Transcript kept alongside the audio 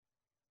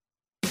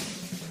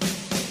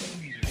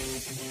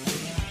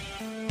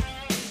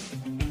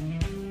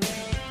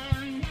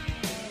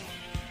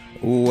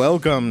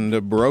Welcome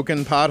to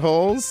Broken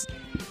Potholes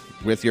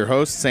with your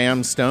hosts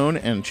Sam Stone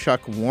and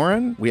Chuck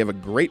Warren. We have a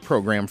great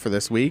program for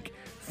this week.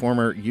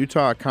 Former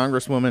Utah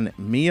Congresswoman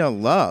Mia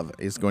Love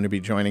is going to be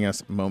joining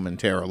us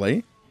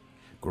momentarily.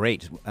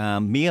 Great.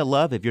 Mia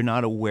Love, if you're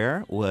not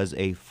aware, was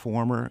a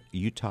former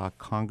Utah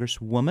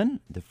Congresswoman,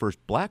 the first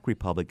black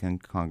Republican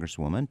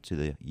Congresswoman to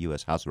the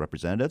U.S. House of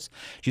Representatives.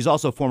 She's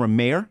also a former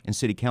mayor and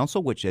city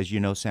council, which, as you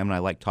know, Sam and I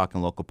like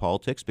talking local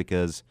politics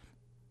because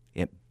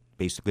it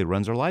basically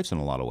runs our lives in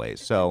a lot of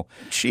ways. So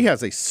she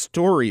has a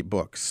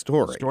storybook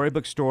story.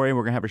 Storybook story.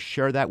 We're going to have her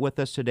share that with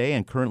us today.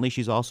 And currently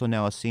she's also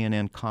now a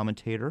CNN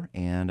commentator.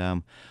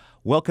 And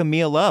welcome,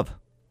 Mia Love.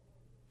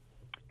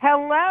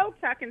 Hello,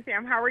 Chuck and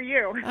Sam. How are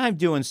you? I'm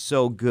doing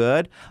so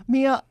good.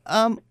 Mia,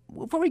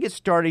 before we get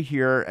started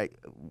here, I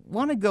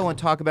want to go and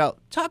talk about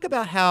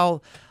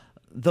how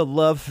the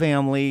Love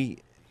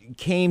family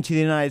came to the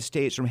United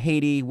States from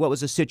Haiti. What was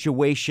the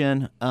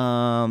situation?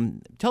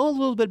 Tell a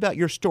little bit about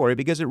your story,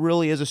 because it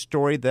really is a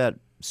story that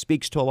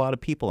speaks to a lot of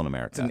people in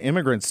America. It's an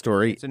immigrant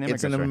story. It's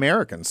an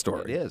American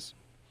story. It is.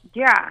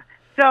 Yeah.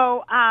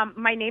 So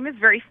my name is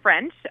very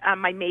French.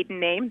 My maiden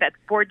name, that's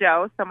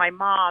Bordeaux. So my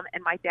mom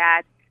and my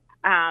dad,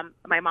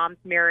 my mom's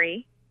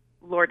Mary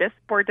Lourdes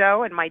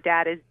Bordeaux, and my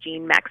dad is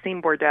Jean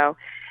Maxime Bordeaux.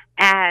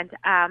 And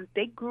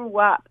they grew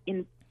up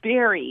in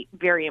very,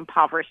 very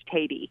impoverished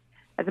Haiti.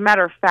 As a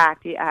matter of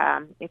fact,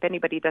 if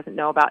anybody doesn't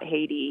know about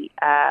Haiti,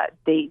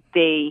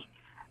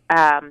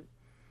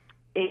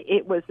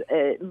 it was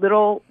a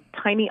little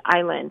tiny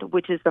island,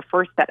 which is the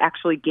first that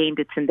actually gained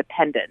its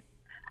independence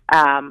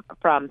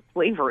from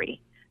slavery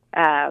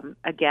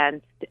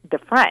against the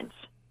French.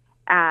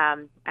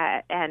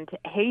 And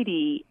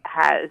Haiti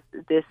has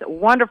this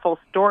wonderful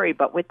story,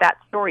 but with that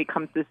story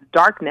comes this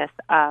darkness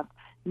of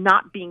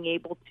not being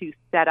able to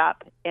set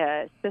up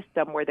a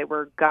system where they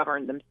were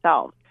governed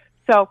themselves.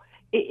 So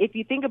if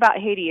you think about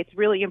Haiti, it's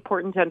really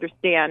important to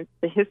understand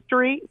the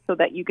history so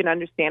that you can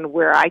understand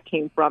where I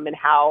came from and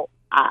how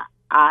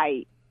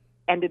I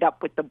ended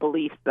up with the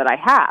beliefs that I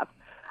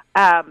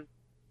have.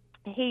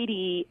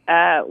 Haiti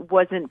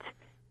was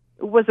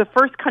the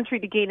first country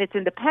to gain its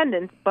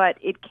independence, but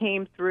it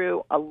came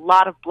through a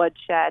lot of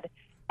bloodshed.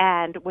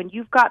 And when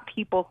you've got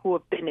people who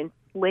have been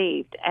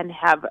enslaved and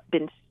have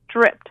been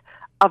stripped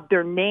of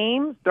their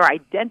names, their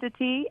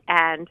identity,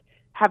 and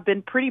have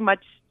been pretty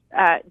much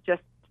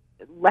just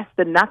less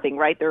than nothing,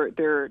 right?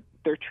 They're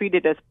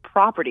treated as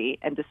property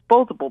and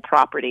disposable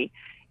property.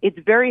 It's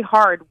very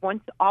hard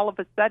once all of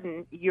a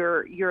sudden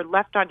you're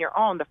left on your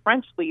own. The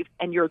French leave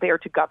and you're there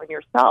to govern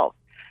yourself.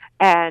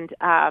 And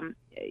that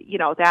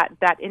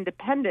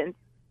independence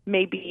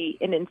may be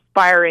an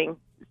inspiring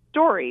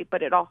story,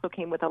 but it also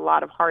came with a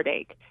lot of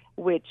heartache,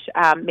 which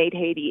made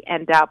Haiti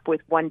end up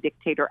with one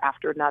dictator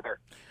after another.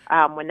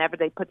 Whenever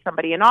they put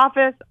somebody in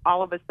office,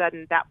 all of a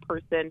sudden that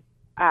person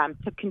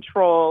took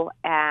control,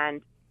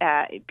 and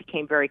it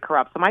became very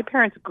corrupt. So my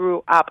parents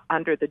grew up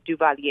under the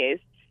Duvaliers,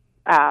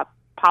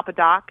 Papa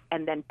Doc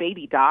and then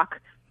Baby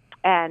Doc,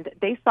 and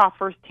they saw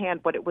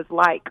firsthand what it was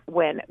like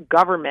when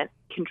government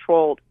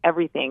controlled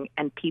everything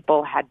and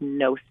people had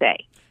no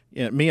say.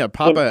 Yeah, Mia,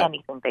 in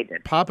anything they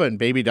did. Papa and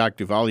Baby Doc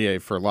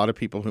Duvalier, for a lot of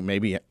people who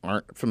maybe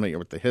aren't familiar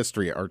with the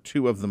history, are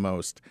two of the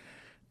most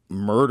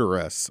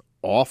murderous,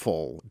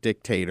 awful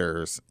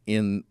dictators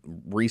in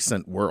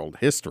recent world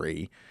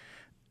history.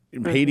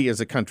 Mm-hmm. Haiti is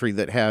a country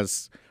that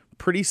has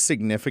pretty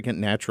significant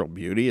natural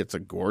beauty. It's a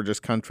gorgeous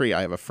country.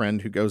 I have a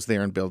friend who goes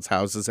there and builds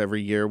houses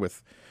every year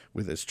with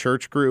his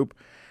church group.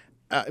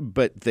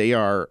 But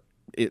it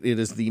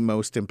is the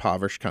most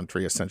impoverished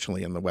country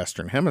essentially in the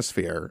Western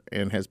Hemisphere,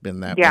 and has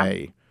been that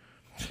way.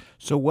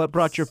 So what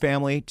brought your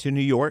family to New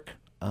York?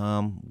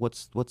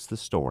 What's the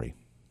story?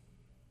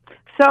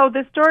 So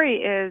the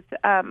story is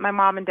my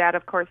mom and dad,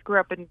 of course, grew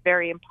up in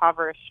very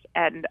impoverished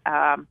and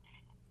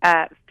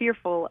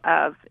fearful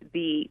of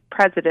the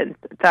president's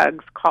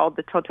thugs called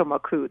the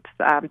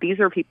Totomakouts. These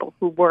are people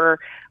who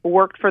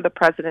worked for the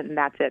president, and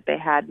that's it. They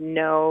had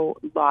no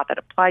law that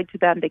applied to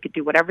them. They could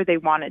do whatever they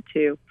wanted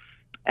to.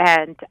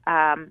 And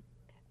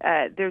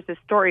there's a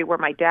story where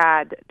my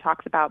dad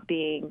talks about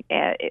being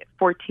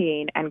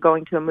 14 and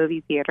going to a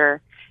movie theater.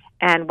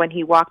 And when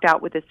he walked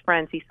out with his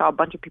friends, he saw a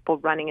bunch of people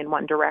running in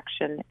one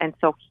direction. And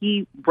so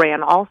he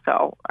ran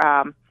also.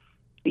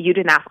 You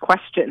didn't ask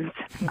questions,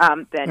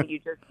 then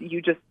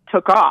you just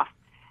took off.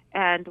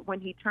 And when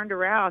he turned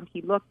around,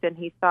 he looked and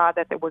he saw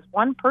that there was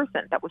one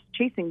person that was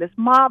chasing this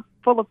mob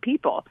full of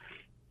people.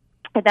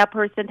 And that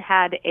person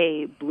had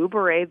a blue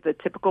beret, the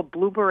typical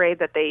blue beret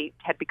that they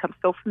had become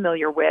so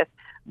familiar with,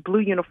 blue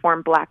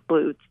uniform, black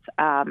boots,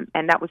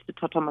 and that was the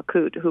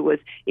Totomacout, who was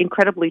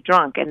incredibly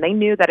drunk. And they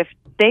knew that if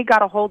they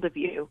got a hold of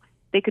you,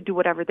 they could do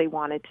whatever they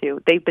wanted to.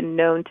 They've been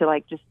known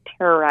to just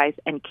terrorize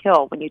and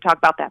kill. When you talk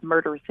about that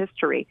murderous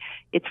history,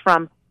 it's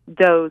from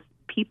those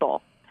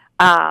people,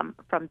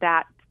 from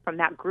that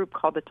group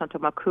called the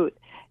Totomacout.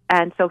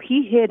 And so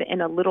he hid in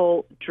a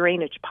little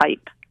drainage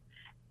pipe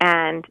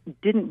and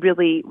didn't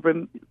really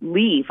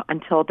leave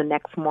until the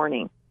next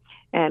morning.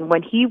 And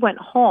when he went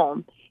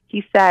home,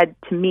 he said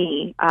to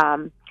me,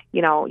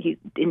 he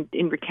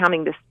in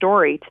recounting this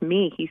story to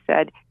me, he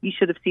said, "You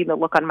should have seen the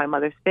look on my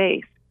mother's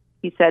face."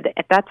 He said,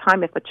 at that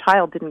time, if a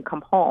child didn't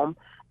come home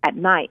at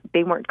night,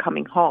 they weren't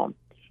coming home.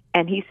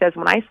 And he says,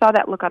 when I saw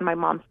that look on my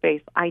mom's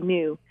face, I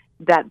knew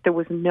that there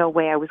was no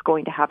way I was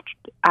going to have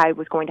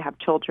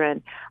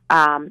children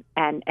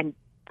and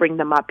bring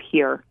them up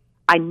here.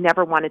 I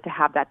never wanted to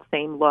have that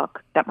same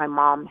look that my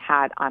mom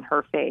had on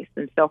her face.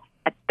 And so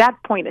at that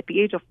point, at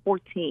the age of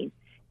 14,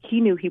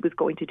 he knew he was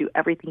going to do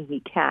everything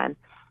he can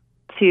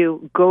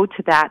to go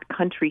to that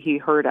country he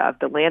heard of,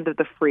 the land of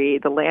the free,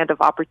 the land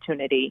of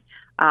opportunity,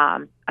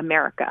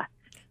 America.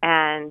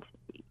 And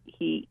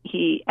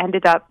he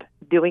ended up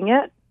doing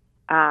it,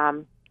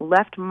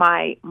 left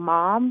my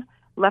mom,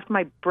 left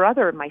my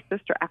brother and my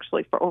sister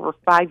actually for over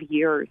 5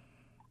 years,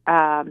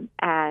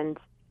 and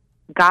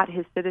got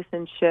his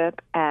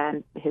citizenship.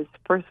 And his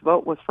first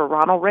vote was for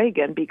Ronald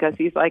Reagan, because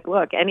he's like,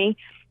 look, any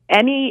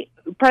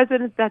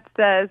president that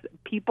says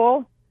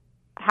people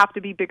have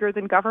to be bigger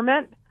than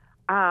government,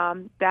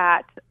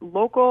 that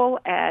local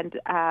and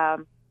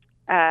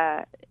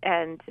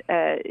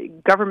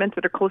governments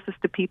that are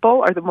closest to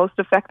people are the most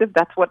effective.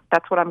 That's what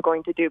I'm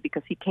going to do,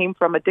 because he came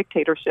from a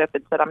dictatorship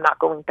and said, I'm not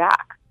going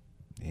back.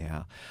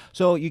 Yeah.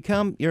 So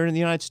you're in the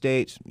United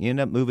States, you end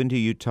up moving to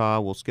Utah.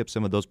 We'll skip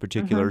some of those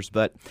particulars,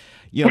 but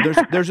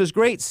there's this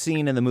great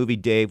scene in the movie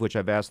Dave, which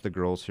I've asked the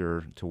girls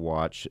here to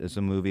watch. It's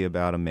a movie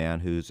about a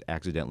man who's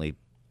accidentally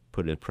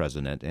put in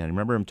president. And I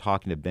remember him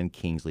talking to Ben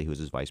Kingsley, who was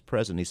his vice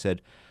president. He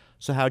said,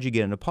 so how'd you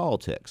get into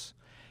politics?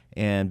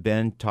 And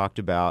Ben talked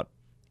about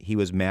he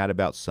was mad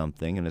about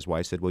something, and his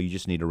wife said, well, you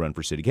just need to run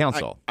for city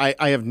council.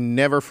 I have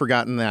never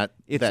forgotten that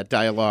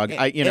dialogue.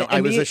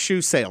 I was a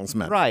shoe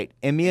salesman. Right.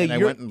 And Mia,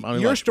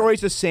 your story's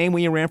the same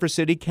when you ran for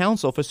city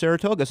council for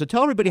Saratoga. So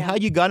tell everybody how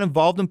you got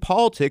involved in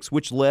politics,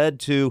 which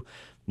led to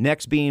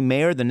next being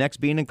mayor, the next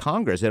being in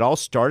Congress. It all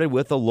started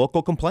with a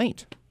local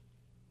complaint.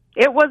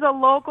 It was a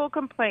local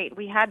complaint.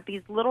 We had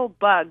these little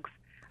bugs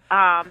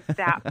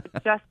that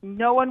just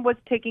no one was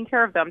taking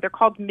care of them. They're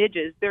called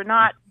midges. They're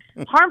not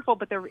harmful,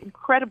 but they're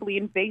incredibly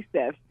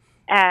invasive.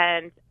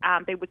 And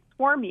they would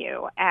swarm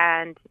you,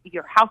 and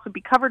your house would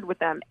be covered with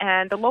them.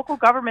 And the local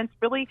governments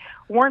really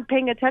weren't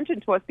paying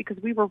attention to us because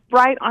we were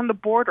right on the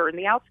border in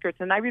the outskirts.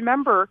 And I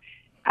remember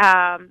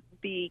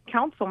the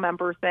council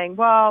member saying,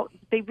 well,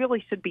 they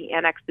really should be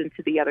annexed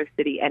into the other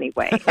city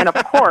anyway. And of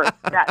course,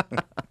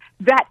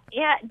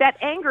 that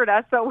angered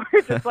us. So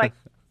we're just like,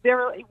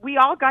 we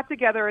all got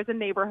together as a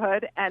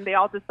neighborhood, and they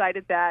all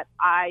decided that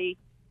I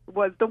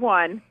was the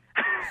one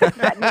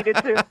that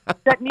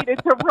needed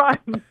to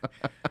run.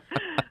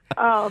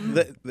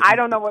 I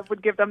don't know what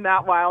would give them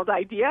that wild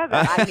idea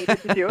that I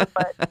needed to do it,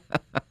 but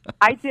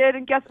I did.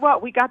 And guess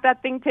what? We got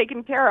that thing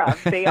taken care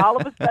of. They all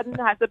of a sudden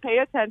had to pay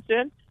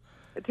attention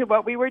to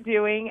what we were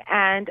doing,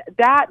 and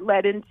that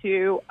led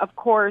into, of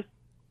course,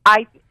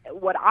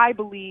 what I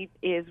believe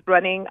is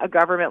running a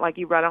government like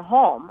you run a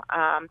home.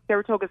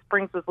 Saratoga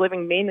Springs was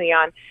living mainly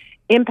on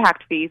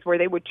impact fees, where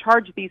they would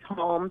charge these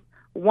homes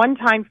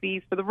one-time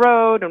fees for the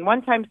road and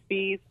one-time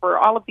fees for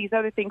all of these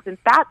other things, and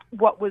that's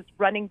what was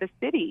running the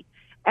city.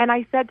 And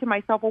I said to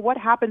myself, well, what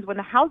happens when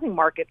the housing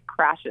market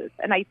crashes?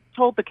 And I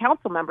told the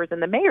council members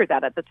and the mayor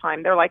that at the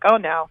time. They're like, oh,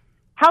 no,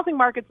 housing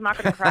market's not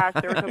going to crash.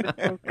 Saratoga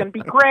Springs is going to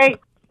be great.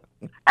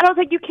 And I was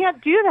like, you can't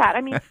do that.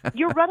 I mean,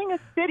 you're running a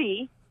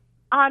city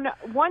on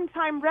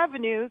one-time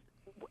revenues,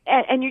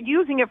 and you're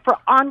using it for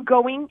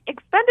ongoing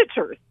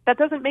expenditures. That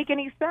doesn't make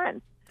any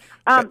sense.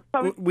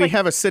 So we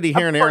have a city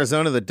here in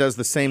Arizona that does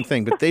the same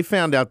thing, but they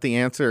found out the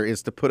answer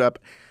is to put up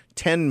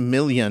 10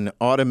 million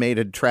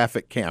automated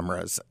traffic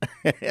cameras,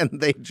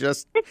 and they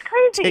just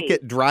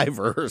ticket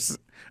drivers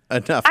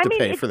enough to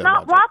pay for their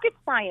budget. It's not rocket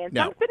science.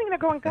 No. I'm sitting there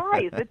going,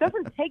 guys, it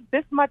doesn't take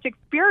this much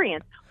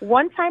experience.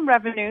 One-time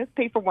revenues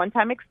pay for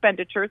one-time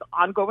expenditures.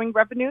 Ongoing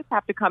revenues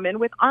have to come in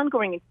with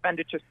ongoing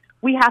expenditures.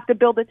 We have to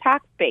build a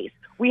tax base.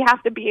 We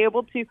have to be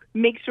able to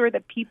make sure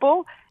that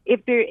people,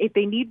 if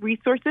they need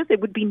resources,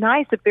 it would be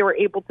nice if they were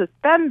able to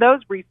spend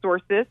those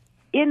resources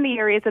in the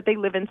areas that they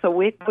live in,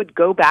 so it would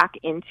go back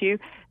into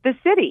the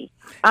city.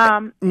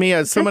 Mia,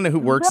 as someone who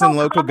works in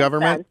local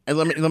government,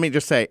 let me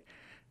just say,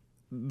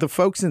 the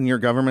folks in your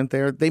government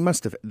there, they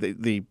must have,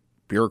 the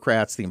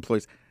bureaucrats, the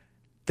employees,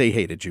 they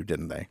hated you,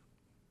 didn't they?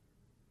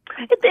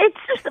 It's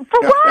just,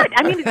 for what?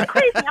 I mean, it's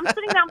crazy. I'm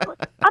sitting there,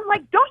 I'm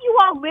like, don't you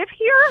all live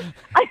here?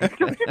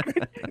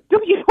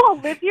 Don't you all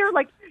live here?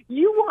 Like,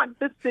 you want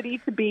the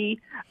city to be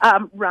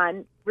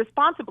run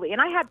responsibly.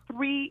 And I had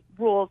 3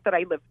 rules that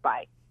I lived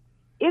by.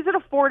 Is it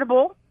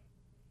affordable?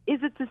 Is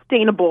it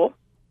sustainable?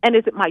 And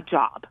is it my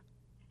job?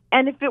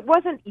 And if it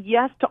wasn't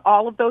yes to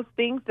all of those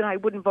things, then I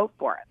wouldn't vote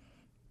for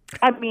it.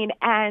 I mean,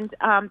 and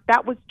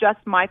that was just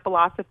my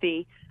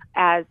philosophy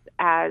as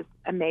a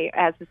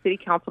city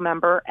council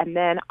member. And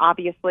then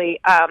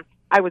obviously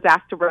I was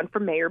asked to run for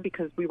mayor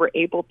because we were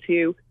able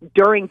to,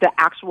 during the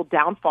actual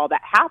downfall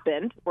that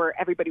happened, where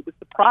everybody was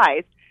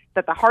surprised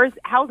that the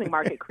housing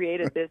market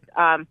created this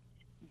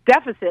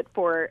deficit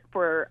for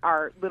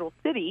our little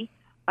city.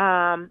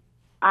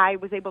 I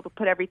was able to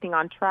put everything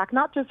on track,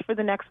 not just for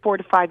the next 4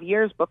 to 5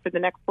 years, but for the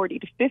next 40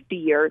 to 50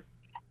 years.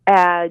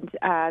 And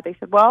they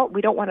said, well,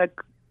 we don't want to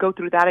go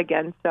through that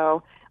again,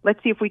 so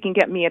let's see if we can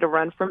get Mia to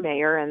run for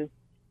mayor. And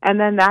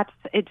then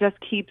it just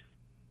keeps,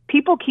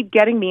 people keep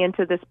getting me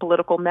into this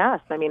political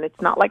mess. I mean,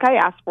 it's not like I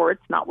asked for it.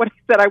 It's not what I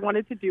said I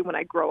wanted to do when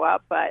I grow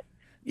up, but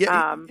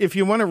yeah, if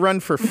you want to run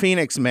for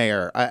Phoenix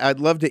mayor, I'd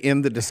love to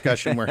end the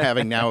discussion we're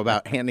having now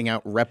about handing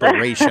out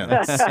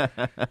reparations.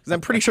 'Cause I'm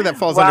pretty sure that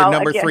falls under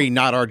number 3,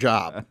 not our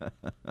job.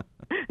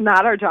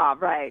 Not our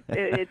job, right.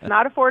 It's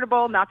not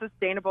affordable, not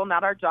sustainable,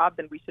 not our job,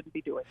 then we shouldn't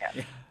be doing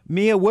it.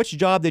 Mia, which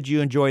job did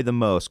you enjoy the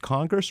most,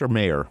 Congress or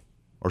mayor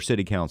or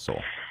city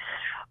council?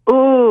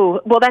 Ooh,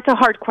 well, that's a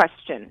hard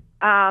question.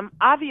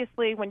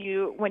 Obviously, when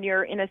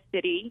you're in a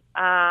city,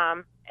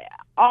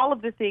 all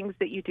of the things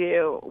that you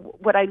do,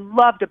 what I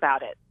loved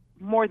about it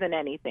more than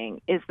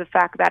anything is the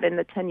fact that in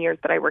the 10 years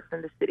that I worked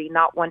in the city,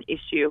 not one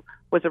issue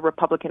was a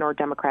Republican or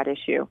Democrat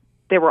issue.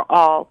 They were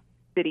all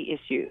city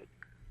issues.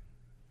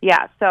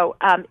 Yeah, so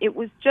it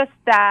was just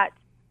that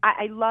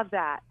I love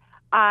that.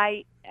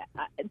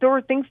 There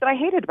were things that I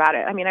hated about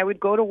it. I mean, I would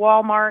go to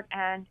Walmart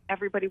and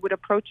everybody would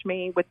approach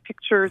me with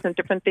pictures and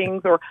different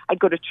things, or I'd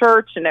go to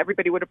church and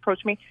everybody would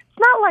approach me. It's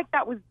not like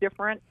that was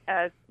different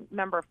as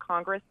member of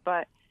Congress,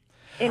 but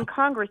in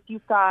Congress,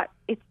 you've got,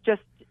 it's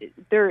just,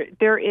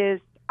 there is,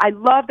 I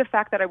love the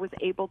fact that I was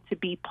able to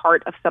be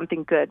part of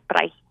something good,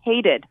 but I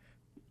hated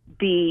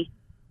the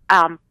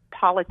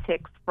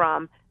politics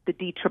from the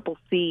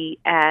DCCC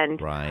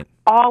and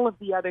all of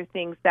the other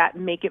things that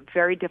make it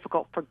very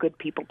difficult for good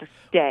people to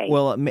stay in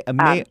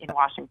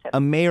Washington. A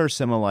mayor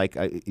similar, like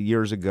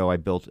years ago, I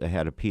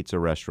had a pizza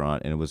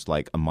restaurant, and it was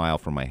like a mile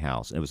from my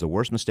house. And it was the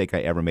worst mistake I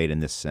ever made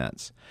in this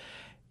sense.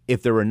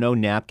 If there were no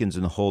napkins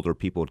in the holder,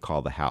 people would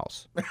call the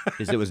house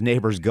because it was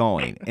neighbors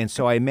going. And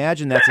so I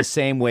imagine that's the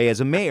same way as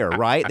a mayor,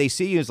 right? They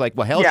see you as like,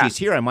 well, hell, she's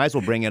here. I might as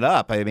well bring it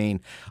up. I mean,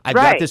 I've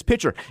got this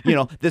picture. You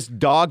know, this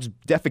dog's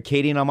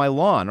defecating on my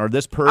lawn, or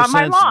this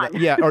person's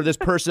or this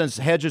person's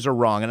hedges are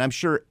wrong, and I'm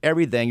sure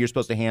everything you're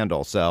supposed to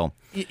handle. So,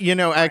 you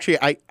know, actually,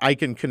 I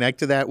can connect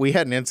to that. We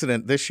had an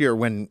incident this year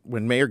when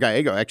Mayor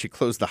Gallego actually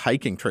closed the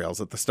hiking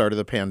trails at the start of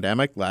the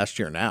pandemic last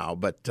year now,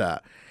 but.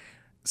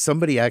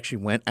 Somebody actually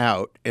went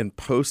out and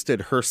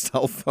posted her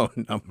cell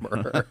phone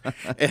number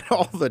and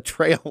all the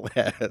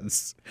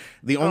trailheads.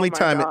 The only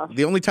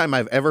time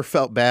I've ever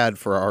felt bad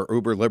for our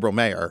uber liberal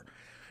mayor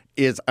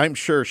is I'm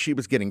sure she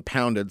was getting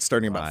pounded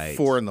starting about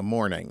 4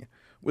 a.m.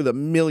 with a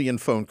million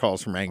phone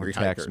calls from angry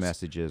text hikers.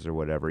 Messages or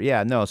whatever.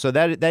 Yeah, no. So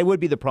that would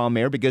be the problem,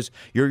 Mayor, because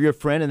you're your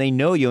friend and they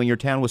know you and your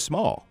town was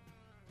small.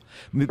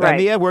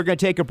 Mia, we're going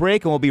to take a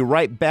break, and we'll be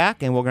right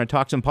back, and we're going to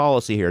talk some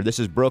policy here. This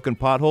is Broken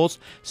Potholes.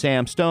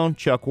 Sam Stone,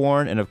 Chuck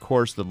Warren, and, of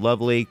course, the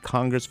lovely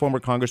former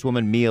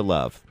Congresswoman Mia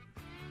Love.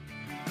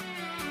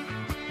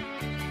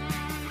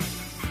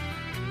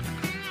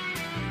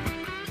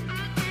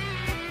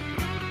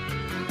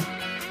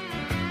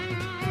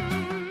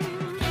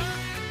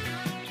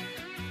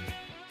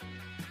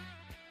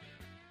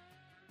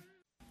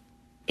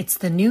 It's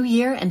the new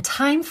year and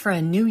time for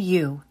a new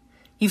you.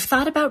 You've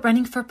thought about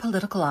running for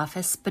political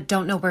office, but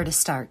don't know where to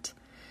start.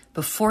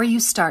 Before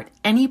you start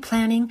any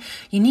planning,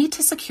 you need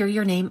to secure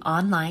your name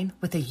online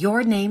with a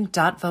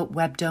yourname.vote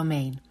web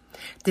domain.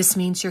 This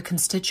means your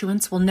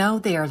constituents will know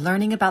they are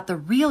learning about the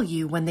real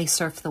you when they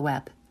surf the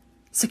web.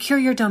 Secure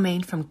your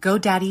domain from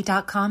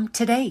GoDaddy.com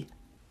today.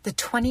 The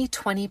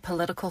 2020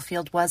 political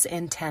field was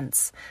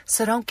intense,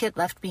 so don't get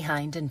left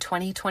behind in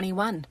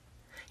 2021.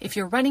 If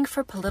you're running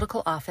for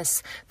political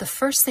office, the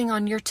first thing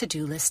on your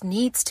to-do list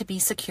needs to be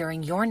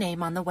securing your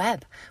name on the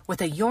web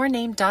with a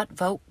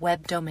yourname.vote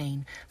web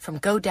domain from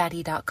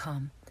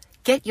GoDaddy.com.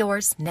 Get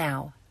yours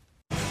now.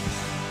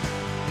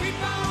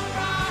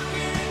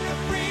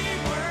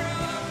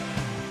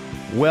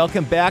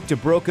 Welcome back to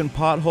Broken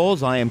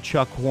Potholes. I am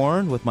Chuck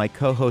Warren with my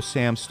co-host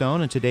Sam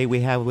Stone, and today we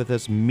have with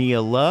us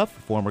Mia Love,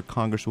 former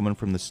Congresswoman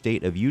from the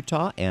state of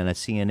Utah and a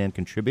CNN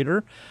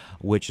contributor,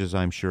 which is,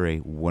 I'm sure, a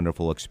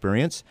wonderful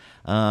experience.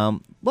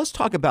 Let's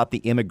talk about the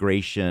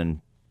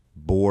immigration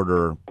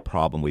border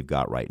problem we've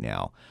got right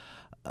now.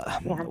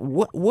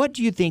 What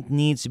do you think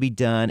needs to be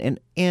done?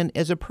 And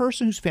as a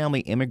person whose family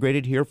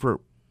immigrated here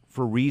for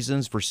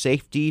reasons, for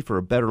safety, for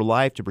a better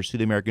life, to pursue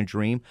the American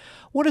dream,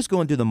 what is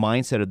going through the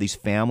mindset of these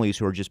families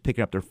who are just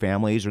picking up their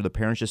families, or the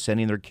parents just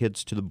sending their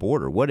kids to the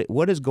border?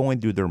 What is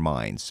going through their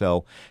minds?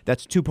 So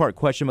that's a two-part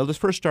question. But let's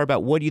first start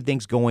about what do you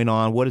think's going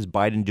on? What is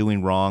Biden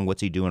doing wrong?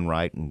 What's he doing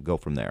right? And go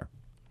from there.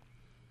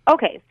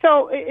 Okay,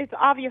 so it's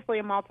obviously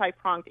a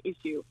multi-pronged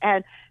issue.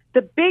 And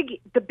the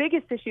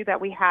biggest issue that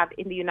we have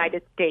in the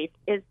United States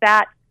is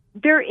that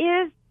there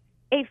is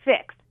a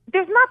fix.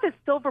 There's not this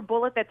silver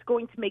bullet that's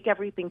going to make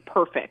everything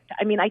perfect.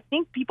 I mean, I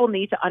think people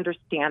need to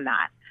understand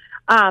that.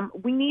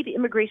 We need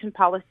immigration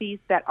policies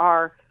that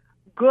are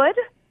good,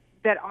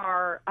 that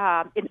are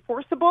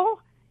enforceable,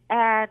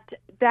 and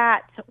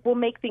that will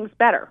make things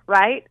better,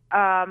 right?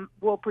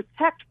 Will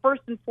protect,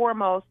 first and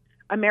foremost,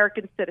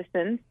 American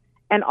citizens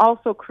and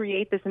also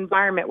create this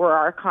environment where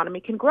our economy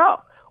can grow.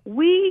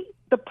 We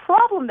The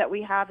problem that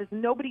we have is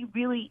nobody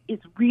really is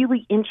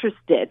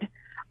interested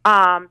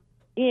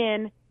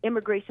in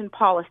immigration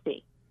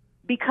policy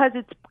because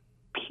it's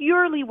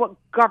purely what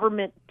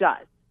government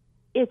does.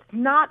 It's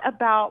not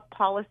about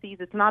policies.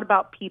 It's not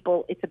about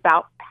people. It's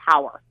about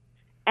power.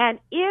 And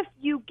if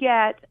you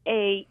get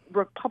a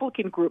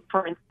Republican group,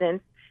 for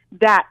instance,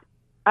 that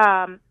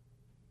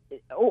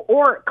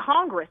or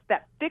Congress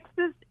that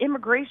fixes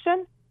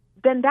immigration,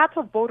 then that's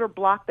a voter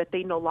bloc that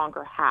they no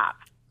longer have.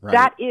 Right.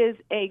 That is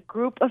a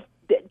group of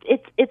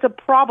it's a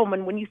problem,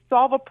 and when you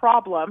solve a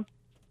problem,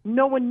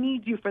 no one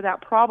needs you for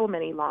that problem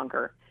any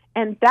longer.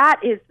 And that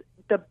is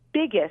the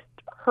biggest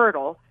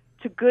hurdle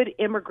to good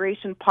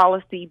immigration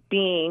policy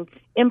being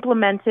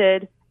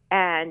implemented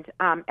and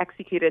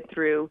executed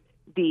through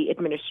the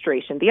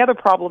administration. The other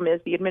problem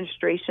is the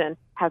administration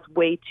has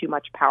way too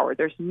much power.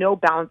 There's no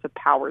balance of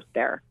powers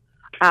there.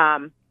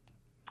 And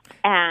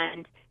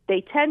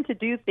they tend to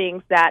do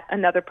things that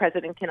another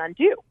president can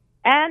undo,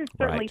 and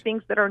certainly Right.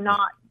 things that are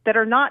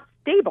not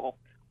stable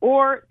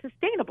or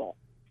sustainable.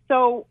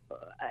 So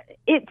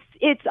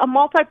it's a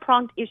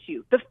multi-pronged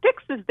issue. The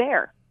fix is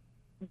there.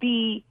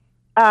 The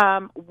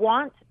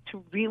want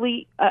to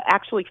really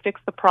actually fix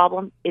the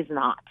problem is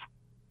not.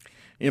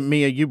 And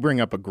Mia, you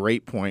bring up a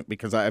great point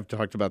because I've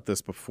talked about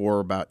this before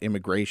about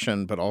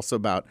immigration, but also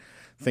about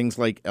things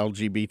like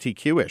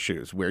LGBTQ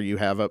issues where you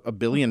have a $1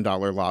 billion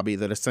lobby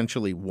that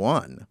essentially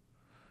won.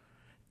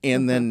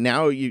 And then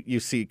now you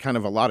see kind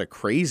of a lot of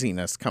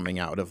craziness coming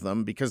out of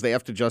them because they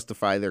have to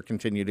justify their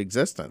continued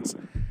existence.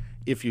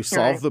 If you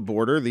solve the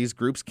border, these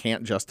groups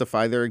can't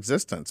justify their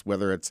existence,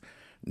 whether it's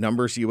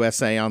Numbers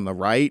USA on the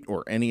right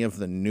or any of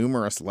the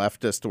numerous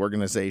leftist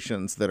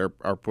organizations that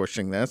are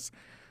pushing this.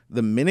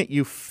 The minute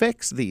you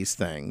fix these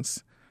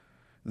things,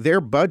 their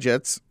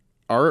budgets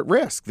are at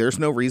risk. There's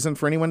no reason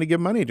for anyone to give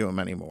money to them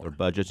anymore. Their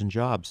budgets and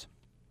jobs.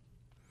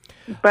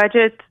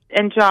 Budgets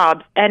and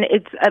jobs. And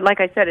it's, like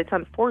I said, it's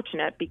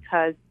unfortunate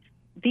because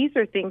these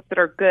are things that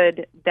are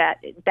good that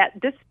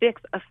this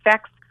fix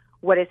affects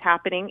what is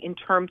happening in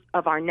terms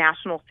of our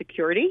national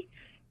security.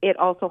 It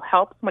also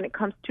helps when it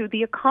comes to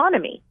the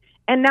economy.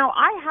 And now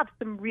I have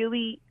some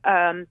really,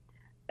 I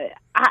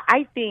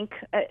think,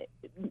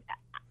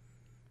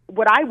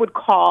 what I would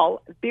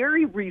call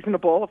very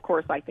reasonable. Of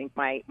course, I think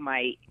my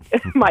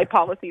my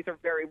policies are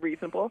very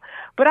reasonable,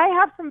 but I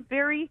have some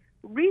very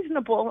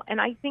reasonable and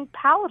I think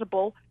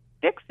palatable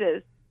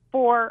fixes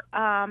for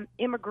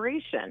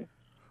immigration.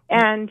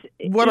 And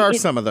what are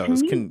some of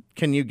those?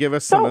 Can you give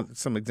us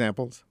some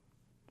examples?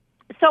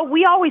 So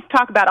we always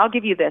talk about. I'll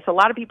give you this. A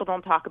lot of people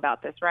don't talk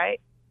about this, right?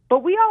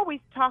 But we always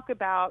talk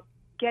about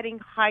getting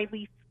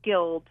highly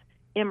skilled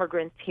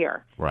immigrants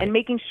here and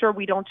making sure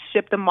we don't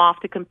ship them off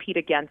to compete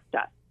against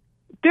us.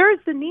 There is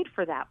a need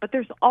for that, but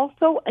there's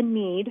also a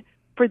need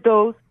for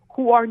those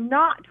who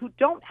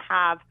don't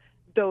have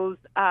those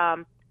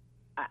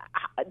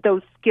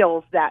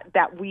skills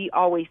that we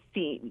always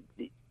think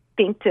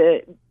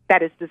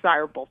that is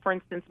desirable. For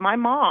instance, my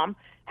mom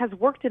has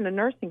worked in a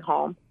nursing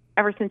home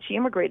ever since she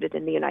immigrated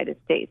in the United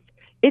States.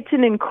 It's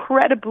an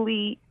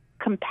incredibly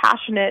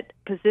compassionate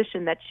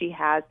position that she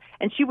has,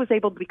 and she was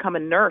able to become a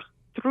nurse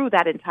through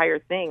that entire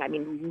thing. I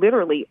mean,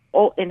 literally,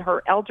 in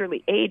her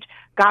elderly age,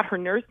 got her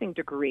nursing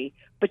degree,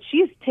 but she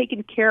has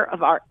taken care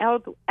of our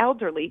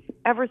elderly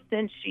ever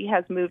since she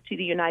has moved to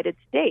the United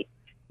States.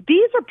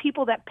 These are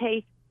people that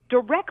pay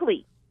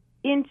directly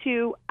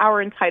into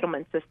our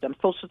entitlement system,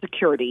 Social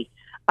Security,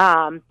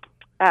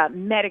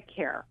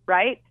 Medicare,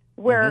 right?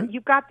 Where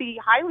you've got the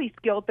highly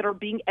skilled that are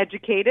being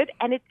educated,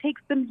 and it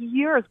takes them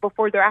years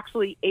before they're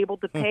actually able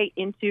to pay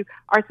into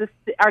our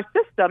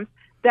systems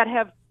that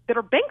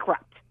are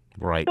bankrupt.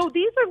 Right. So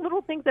these are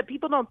little things that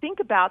people don't think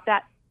about.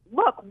 That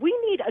look, we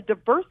need a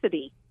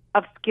diversity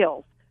of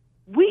skills.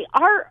 People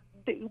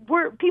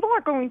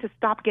aren't going to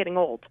stop getting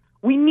old.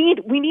 We need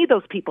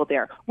those people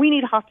there. We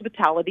need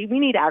hospitality. We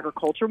need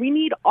agriculture. We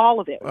need all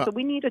of it. So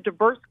we need a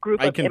diverse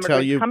group of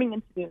immigrants coming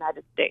into the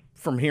United States.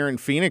 From here in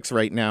Phoenix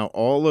right now,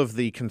 all of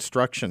the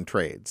construction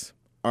trades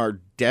are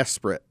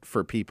desperate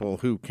for people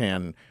who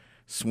can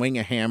swing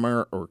a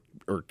hammer or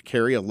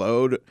carry a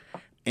load.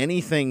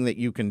 Anything that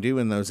you can do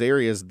in those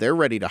areas, they're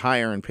ready to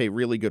hire and pay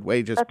really good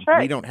wages. That's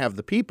right. We don't have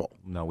the people.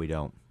 No, we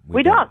don't.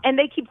 We don't. And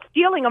they keep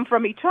stealing them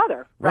from each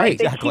other, right?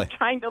 Exactly. They keep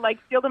trying to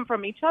steal them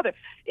from each other.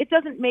 It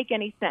doesn't make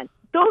any sense.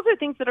 Those are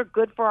things that are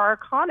good for our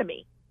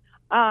economy.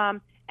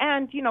 And,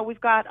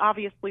 we've got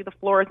obviously the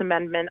Flores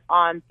Amendment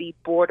on the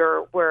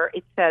border where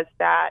it says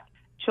that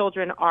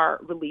children are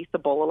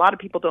releasable. A lot of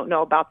people don't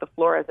know about the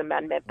Flores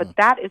Amendment, but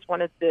that is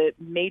one of the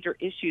major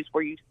issues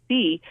where you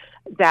see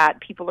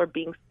that people are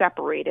being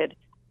separated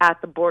at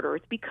the border.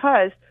 It's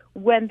because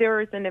when there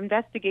is an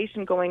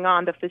investigation going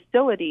on, the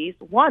facilities,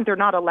 one, they're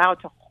not allowed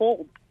to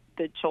hold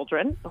the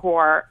children who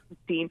are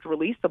deemed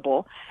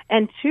releasable,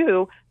 and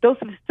two, those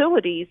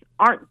facilities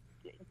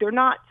they're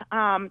not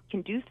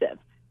conducive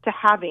to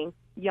having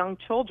young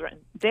children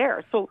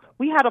there. So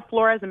we had a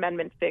Flores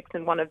Amendment fix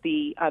in one of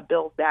the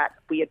bills that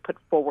we had put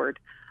forward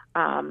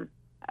in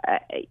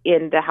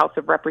the House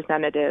of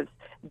Representatives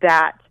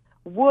that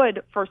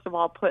would, first of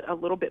all, put a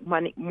little bit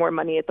more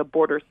money at the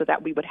border so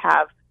that we would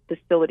have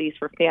facilities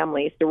for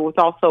families. There was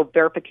also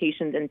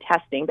verifications and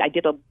testing. I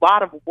did a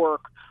lot of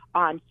work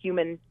on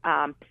human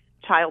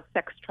child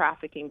sex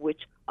trafficking,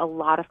 which a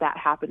lot of that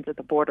happens at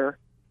the border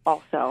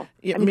also.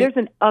 Yeah, I mean, there's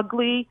an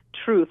ugly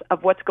truth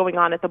of what's going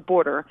on at the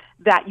border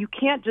that you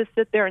can't just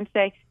sit there and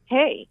say,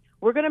 hey,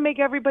 we're going to make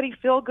everybody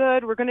feel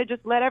good. We're going to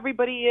just let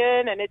everybody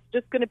in, and it's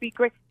just going to be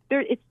great.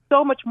 It's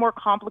so much more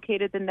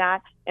complicated than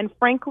that. And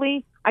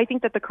frankly, I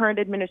think that the current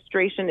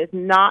administration is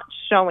not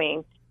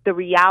showing the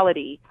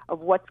reality of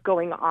what's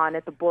going on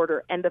at the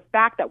border and the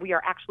fact that we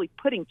are actually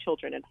putting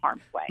children in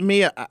harm's way.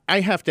 Mia,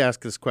 I have to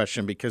ask this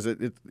question because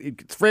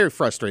it's very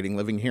frustrating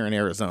living here in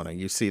Arizona.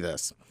 You see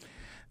this.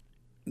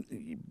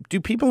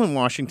 Do people in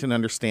Washington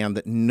understand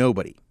that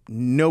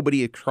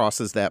nobody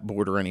crosses that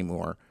border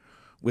anymore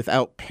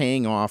without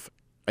paying off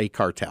a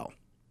cartel?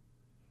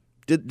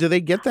 Do they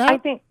get that?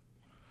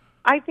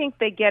 I think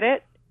they get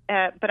it,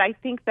 but I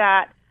think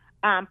that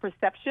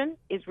perception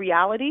is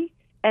reality.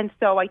 And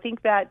so I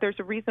think that there's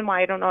a reason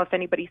why, I don't know if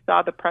anybody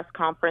saw the press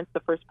conference,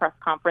 the first press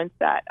conference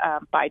that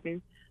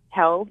Biden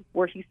held,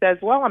 where he says,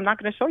 well, I'm not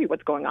going to show you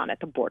what's going on at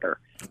the border.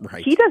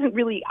 Right. He doesn't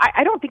really,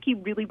 I don't think he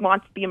really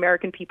wants the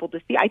American people to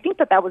see. I think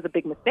that was a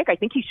big mistake. I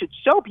think he should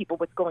show people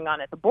what's going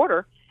on at the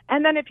border.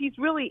 And then if he's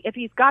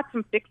got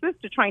some fixes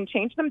to try and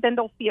change them, then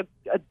they'll see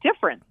a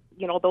difference.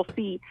 You know, they'll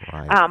see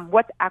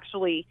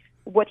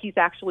what he's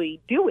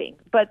actually doing.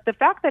 But the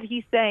fact that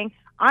he's saying,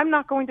 I'm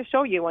not going to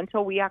show you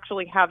until we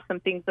actually have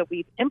some things that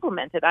we've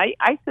implemented.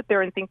 I sit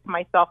there and think to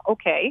myself,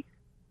 okay,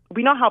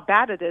 we know how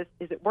bad it is.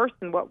 Is it worse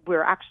than what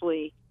we're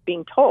actually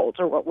being told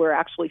or what we're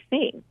actually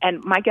seeing?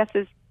 And my guess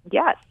is,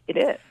 yes, it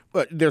is.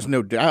 But there's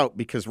no doubt,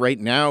 because right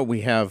now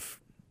we have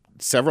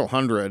several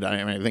hundred,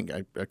 I think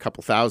a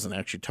couple thousand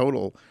actually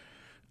total,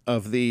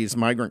 of these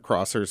migrant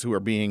crossers who are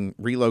being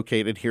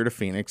relocated here to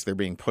Phoenix. They're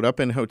being put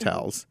up in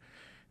hotels.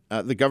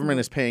 The government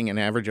is paying an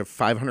average of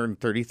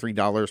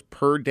 $533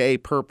 per day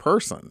per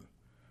person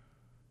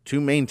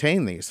to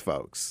maintain these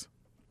folks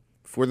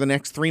for the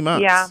next 3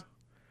 months. Yeah.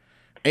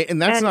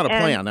 And that's not a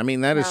plan. I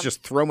mean, that is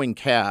just throwing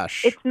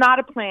cash. It's not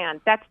a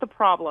plan. That's the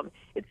problem.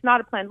 It's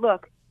not a plan.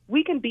 Look,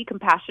 we can be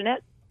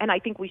compassionate, and I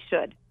think we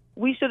should.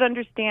 We should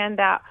understand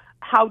that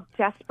how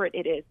desperate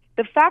it is.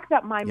 The fact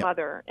that my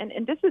mother, and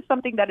this is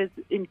something that is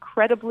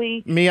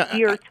incredibly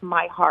dear to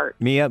my heart.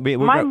 Mia,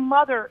 my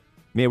mother...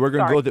 Mia, we're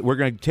going to we're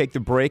going to take the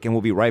break, and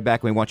we'll be right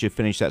back. And we want you to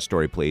finish that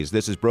story, please.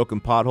 This is Broken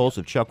Potholes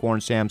with Chuck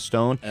Warren, Sam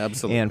Stone,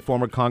 absolutely, and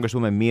former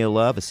Congresswoman Mia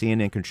Love, a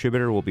CNN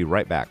contributor. We'll be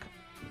right back.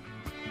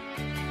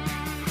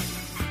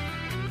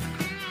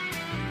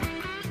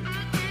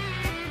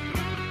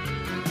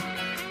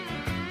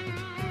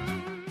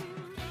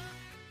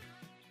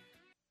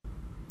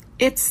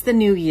 It's the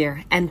new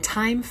year and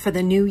time for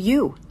the new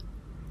you.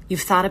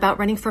 You've thought about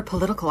running for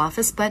political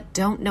office but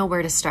don't know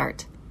where to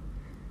start.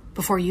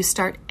 Before you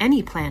start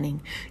any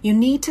planning, you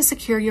need to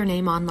secure your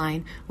name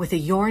online with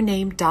a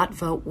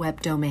yourname.vote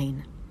web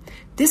domain.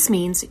 This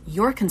means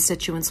your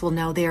constituents will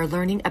know they are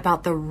learning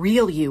about the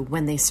real you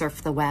when they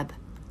surf the web.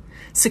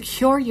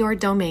 Secure your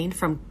domain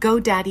from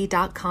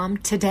GoDaddy.com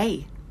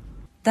today.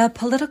 The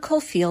political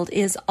field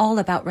is all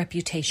about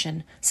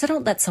reputation, so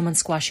don't let someone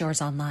squash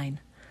yours online.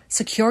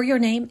 Secure your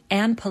name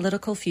and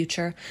political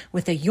future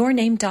with a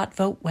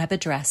yourname.vote web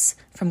address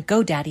from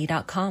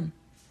GoDaddy.com.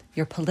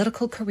 Your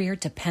political career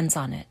depends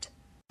on it.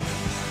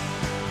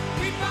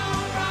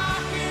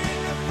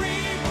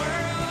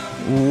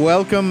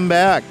 Welcome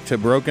back to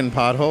Broken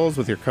Potholes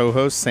with your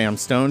co-host Sam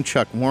Stone.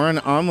 Chuck Warren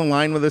on the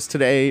line with us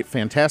today.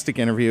 Fantastic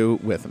interview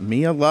with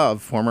Mia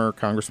Love, former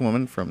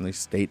Congresswoman from the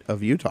state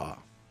of Utah.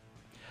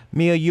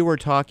 Mia, you were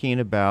talking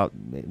about,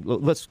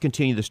 let's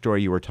continue the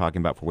story you were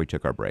talking about before we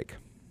took our break.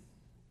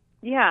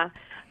 Yeah.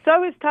 So I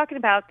was talking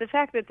about the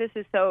fact that this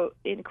is so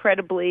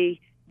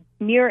incredibly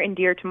near and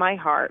dear to my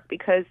heart,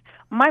 because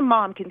my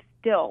mom can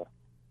still,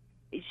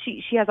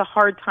 she has a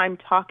hard time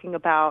talking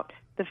about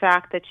the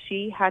fact that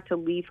she had to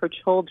leave her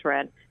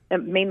children,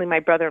 mainly my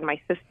brother and my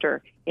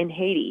sister, in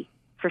Haiti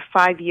for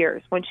 5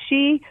 years. When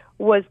she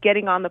was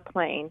getting on the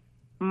plane,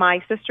 my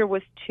sister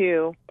was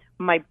 2,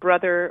 my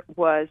brother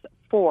was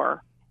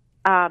 4.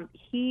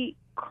 He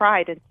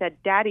cried and said,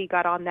 Daddy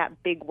got on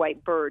that big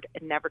white bird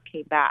and never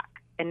came back.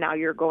 And now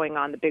you're going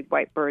on the big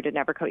white bird and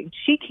never coming.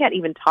 She can't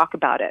even talk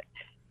about it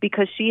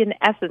because she, in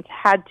essence,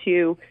 had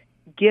to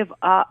give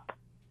up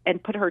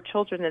and put her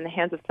children in the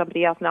hands of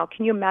somebody else. Now,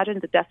 can you imagine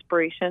the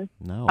desperation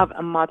of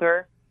a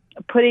mother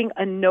putting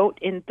a note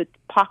in the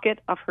pocket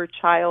of her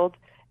child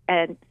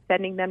and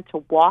sending them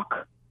to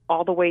walk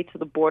all the way to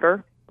the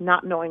border,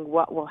 not knowing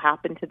what will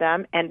happen to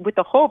them, and with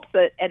the hopes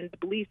that, and the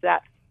belief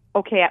that,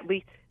 okay, at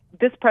least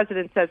this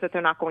president says that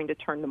they're not going to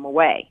turn them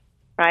away,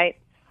 right?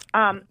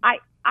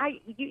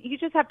 You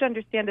just have to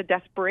understand the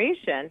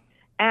desperation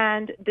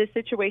and the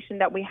situation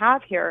that we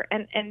have here,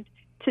 and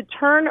to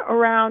turn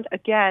around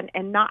again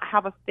and not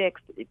have a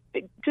fix,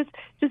 just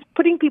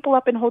putting people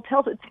up in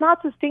hotels, it's not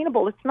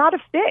sustainable. It's not a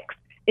fix.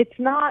 It's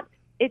not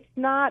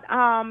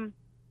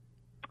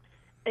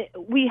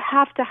we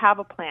have to have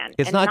a plan.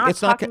 It's and not.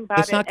 It's not. talking about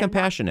It's not it and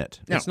compassionate.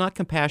 No. It's not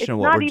compassionate It's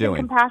what not we're even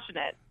doing.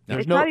 compassionate. There's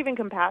It's no- not even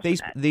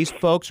compassionate. These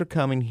folks are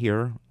coming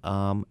here,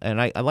 and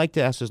I like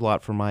to ask this a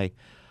lot from my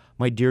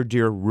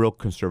dear, real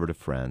conservative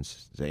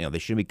friends. They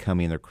shouldn't be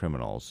coming. They're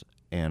criminals,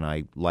 and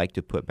I like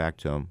to put back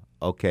to them,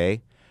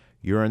 okay,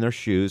 you're in their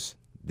shoes.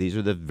 These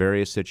are the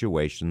various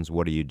situations.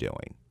 What are you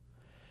doing?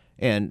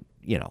 And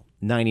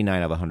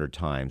 99 of 100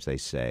 times they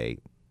say,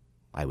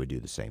 I would do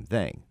the same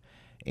thing.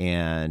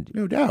 And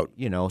No doubt.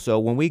 so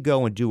when we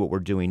go and do what we're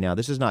doing now,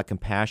 this is not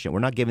compassion. We're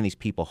not giving these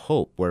people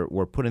hope.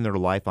 We're putting their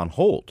life on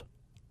hold,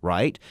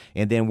 right?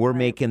 And then we're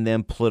making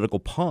them political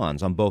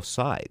pawns on both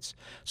sides.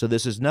 So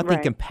this is nothing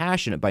Right.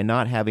 compassionate by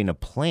not having a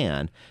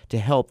plan to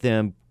help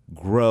them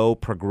grow,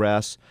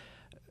 progress,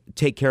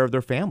 take care of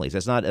their families.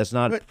 That's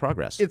not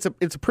progress. It's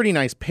a pretty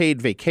nice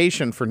paid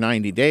vacation for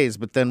 90 days,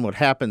 but then what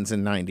happens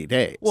in 90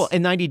 days? Well,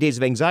 in 90 days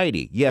of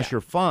anxiety, yes,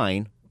 you're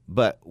fine.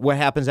 But what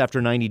happens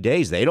after 90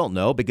 days? They don't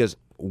know, because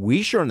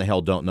we sure in the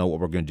hell don't know what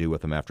we're going to do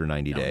with them after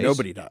 90 days.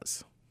 Nobody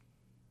does.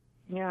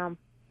 Yeah,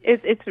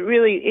 it's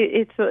really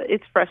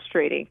it's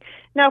frustrating.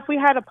 Now, if we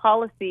had a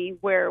policy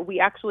where we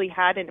actually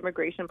had an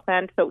immigration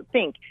plan, so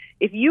think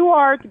if you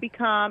want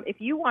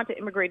to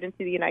immigrate into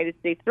the United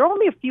States, there are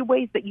only a few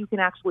ways that you can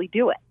actually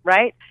do it.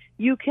 Right?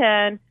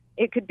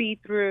 It could be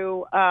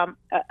through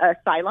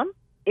asylum.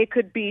 It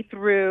could be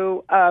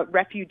through a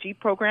refugee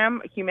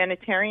program, a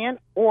humanitarian,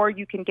 or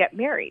you can get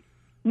married.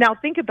 Now,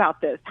 think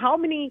about this. How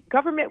many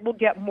government will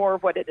get more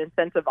of what it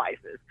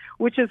incentivizes,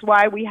 which is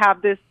why we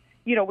have this,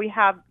 we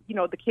have,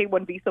 the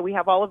K-1 visa. We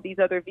have all of these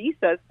other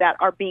visas that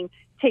are being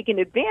taken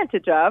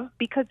advantage of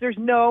because there's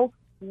no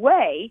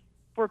way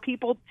for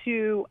people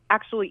to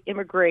actually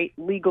immigrate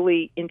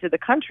legally into the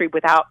country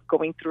without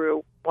going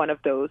through one of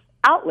those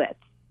outlets.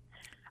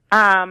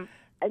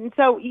 And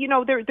so,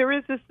 there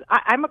is this,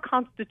 I'm a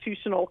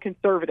constitutional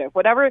conservative.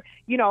 Whatever,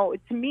 to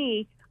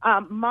me,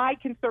 my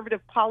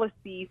conservative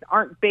policies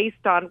aren't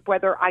based on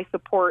whether I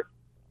support,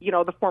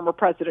 the former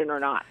president or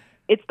not.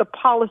 It's the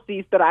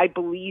policies that I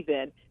believe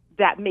in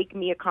that make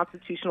me a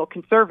constitutional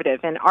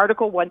conservative. And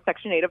Article 1,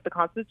 Section 8 of the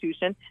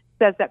Constitution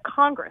says that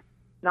Congress,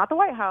 not the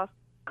White House,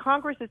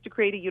 Congress is to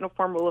create a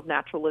uniform rule of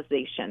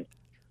naturalization,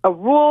 a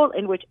rule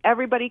in which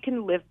everybody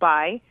can live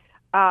by,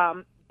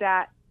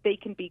 that they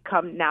can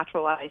become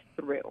naturalized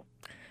through.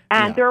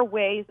 And there are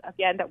ways,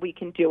 again, that we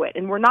can do it.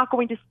 And we're not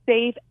going to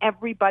save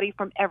everybody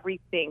from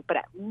everything, but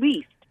at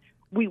least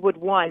we would,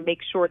 one, make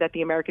sure that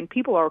the American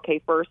people are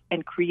okay first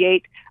and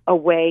create a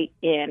way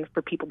in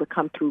for people to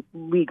come through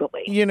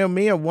legally.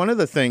 Mia, one of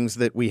the things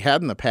that we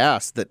had in the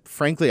past that,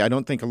 frankly, I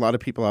don't think a lot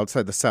of people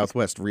outside the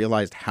Southwest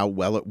realized how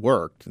well it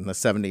worked in the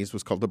 70s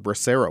was called the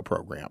Bracero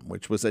program,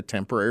 which was a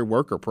temporary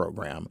worker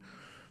program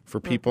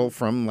for people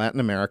from Latin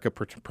America,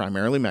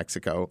 primarily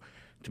Mexico,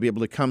 to be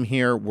able to come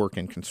here, work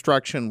in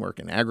construction, work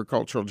in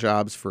agricultural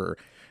jobs for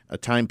a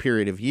time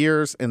period of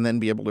years, and then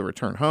be able to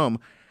return home.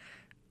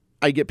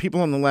 I get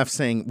people on the left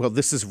saying, well,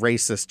 this is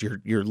racist.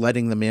 You're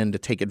letting them in to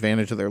take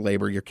advantage of their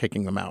labor. You're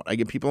kicking them out. I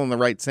get people on the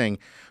right saying,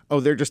 oh,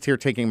 they're just here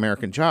taking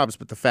American jobs.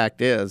 But the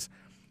fact is,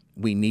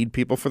 we need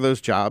people for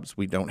those jobs.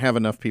 We don't have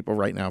enough people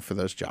right now for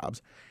those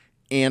jobs.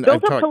 And those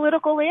are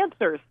political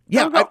answers.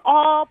 Yeah, those are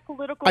all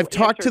political answers. I've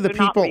talked to the They're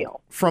not people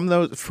real. from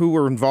those who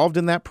were involved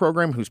in that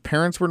program, whose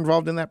parents were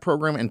involved in that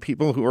program, and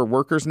people who are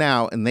workers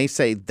now, and they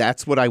say,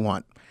 that's what I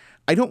want.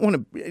 They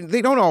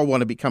don't all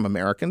want to become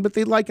American, but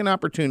they'd like an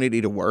opportunity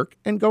to work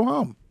and go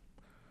home.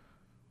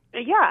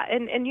 Yeah,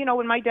 and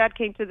when my dad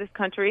came to this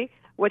country,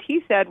 what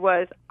he said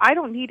was, I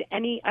don't need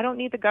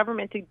the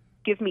government to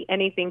give me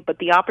anything but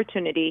the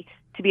opportunity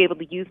to be able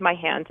to use my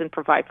hands and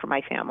provide for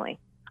my family.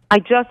 I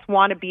just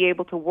want to be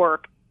able to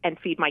work and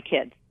feed my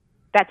kids.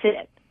 That's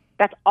it.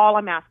 That's all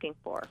I'm asking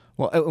for.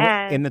 Well,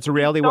 and that's a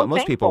reality of what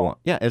most people want.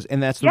 Yeah,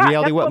 and that's the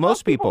reality of what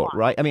most people want,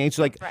 right? I mean, it's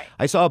like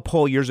I saw a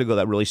poll years ago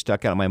that really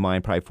stuck out in my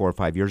mind, probably 4 or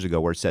 5 years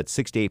ago, where it said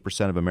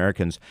 68% of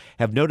Americans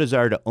have no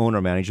desire to own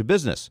or manage a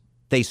business.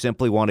 They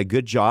simply want a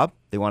good job.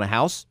 They want a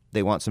house.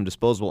 They want some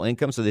disposable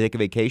income so they take a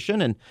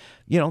vacation, and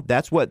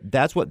that's what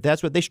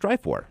they strive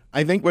for.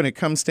 I think when it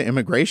comes to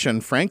immigration,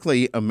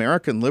 frankly,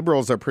 American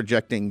liberals are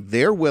projecting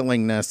their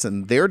willingness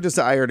and their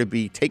desire to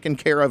be taken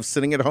care of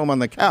sitting at home on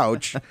the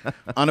couch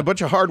on a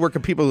bunch of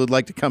hardworking people who'd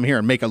like to come here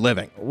and make a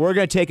living. We're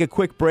going to take a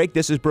quick break.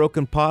 This is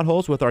Broken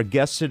Potholes with our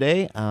guest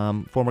today,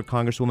 former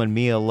Congresswoman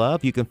Mia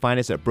Love. You can find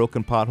us at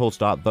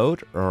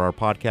brokenpotholes.vote or our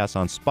podcast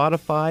on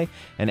Spotify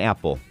and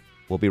Apple.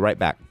 We'll be right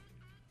back.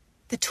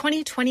 The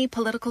 2020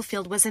 political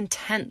field was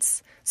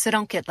intense, so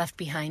don't get left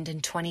behind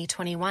in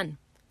 2021.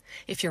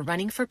 If you're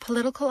running for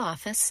political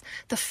office,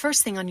 the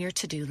first thing on your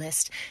to-do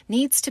list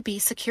needs to be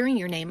securing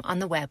your name on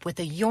the web with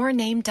a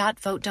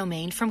yourname.vote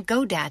domain from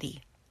GoDaddy.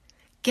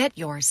 Get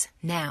yours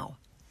now.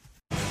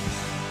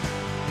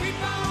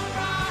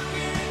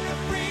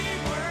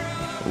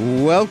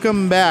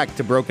 Welcome back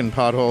to Broken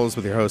Potholes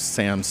with your hosts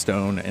Sam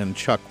Stone and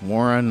Chuck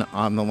Warren.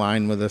 On the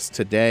line with us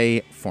today,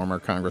 former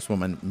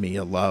Congresswoman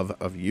Mia Love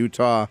of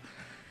Utah.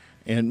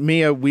 And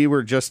Mia, we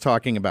were just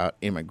talking about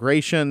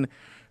immigration.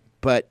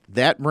 But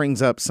that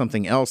brings up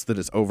something else that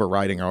is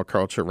overriding our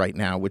culture right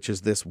now, which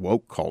is this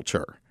woke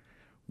culture,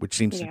 which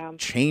seems to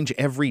change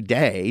every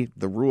day.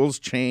 The rules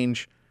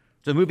change.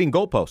 It's a moving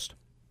goalpost.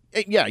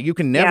 Yeah, you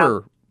can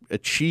never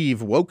achieve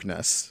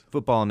wokeness.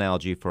 Football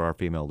analogy for our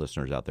female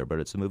listeners out there, but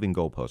it's a moving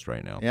goalpost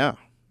right now. Yeah,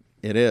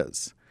 it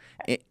is.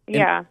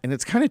 And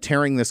it's kind of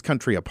tearing this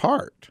country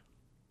apart.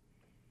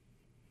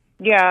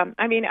 Yeah,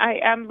 I mean, I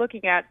am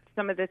looking at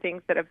some of the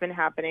things that have been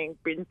happening,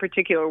 in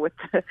particular with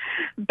the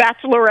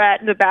Bachelorette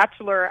and The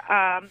Bachelor.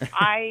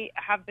 I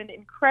have been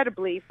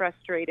incredibly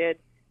frustrated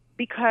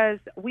because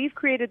we've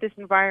created this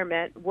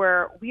environment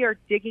where we are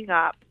digging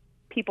up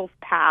people's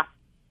past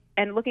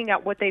and looking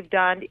at what they've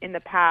done in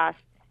the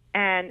past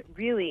and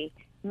really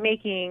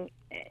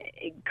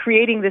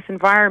creating this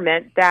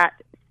environment that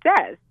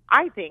says,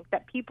 I think,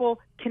 that people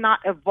cannot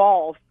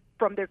evolve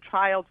from their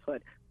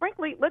childhood.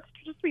 Frankly, let's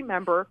just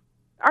remember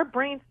our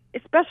brains,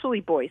 especially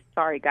boys,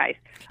 sorry guys,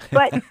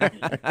 but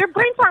their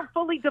brains aren't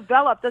fully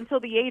developed until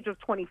the age of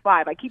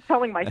 25. I keep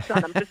telling my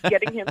son, I'm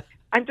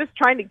just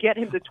trying to get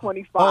him to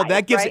 25. Oh,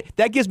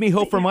 that gives me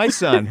hope for my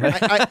son.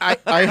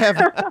 I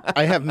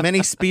have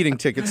many speeding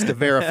tickets to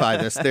verify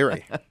this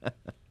theory.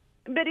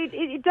 But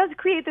it does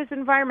create this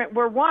environment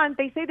where, one,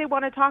 they say they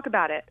want to talk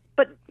about it,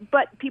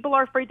 but people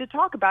are afraid to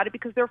talk about it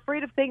because they're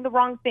afraid of saying the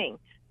wrong thing.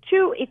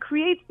 Two, it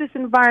creates this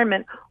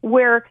environment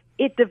where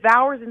it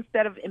devours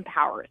instead of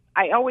empowers.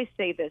 I always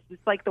say this.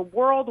 It's like the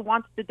world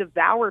wants to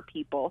devour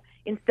people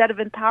instead of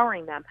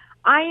empowering them.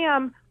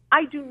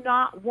 I do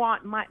not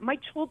want my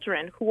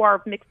children who are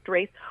of mixed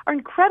race are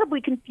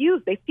incredibly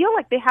confused. They feel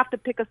like they have to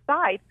pick a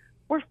side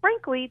where,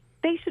 frankly,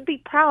 they should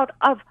be proud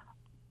of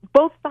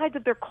both sides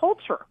of their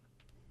culture.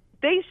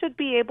 They should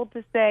be able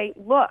to say,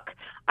 look,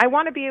 I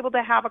want to be able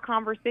to have a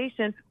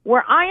conversation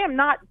where I am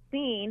not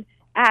seen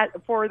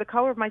for the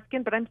color of my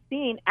skin, but I'm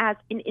seen as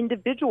an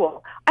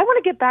individual. I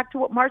want to get back to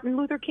what Martin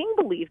Luther King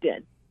believed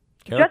in.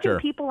 Character. Judging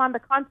people on the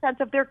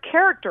content of their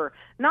character,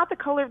 not the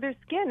color of their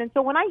skin. And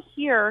so when I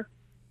hear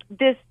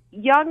this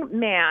young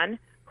man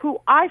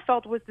who I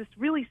felt was this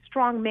really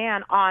strong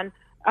man on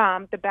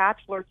The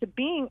Bachelor to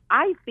being,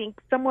 I think,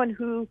 someone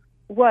who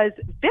was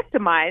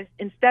victimized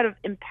instead of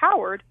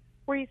empowered,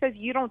 where he says,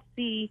 you don't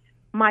see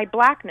my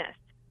blackness.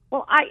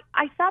 Well,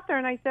 I sat there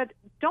and I said,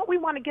 don't we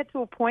want to get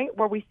to a point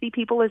where we see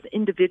people as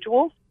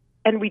individuals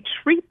and we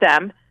treat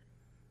them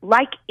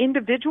like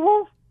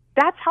individuals?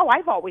 That's how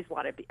I've always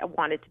wanted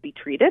to be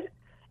treated.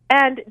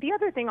 And the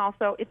other thing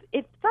also,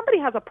 if somebody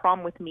has a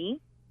problem with me,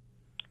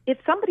 if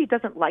somebody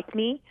doesn't like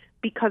me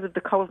because of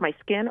the color of my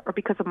skin or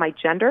because of my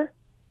gender,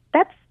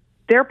 that's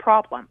their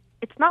problem.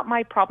 It's not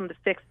my problem to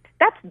fix.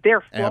 That's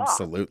their flaw.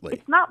 Absolutely.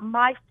 It's not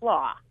my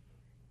flaw.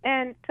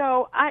 And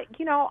so I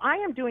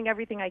am doing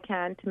everything I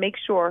can to make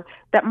sure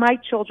that my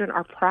children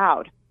are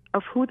proud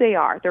of who they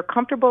are. They're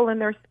comfortable in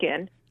their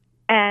skin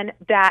and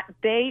that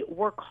they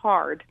work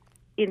hard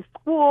in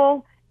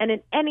school and in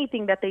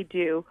anything that they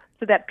do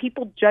so that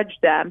people judge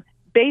them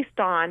based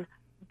on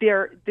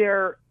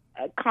their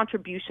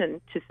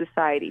contribution to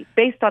society,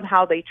 based on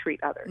how they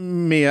treat others.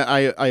 Mia,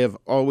 I have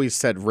always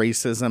said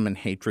racism and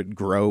hatred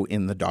grow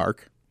in the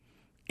dark.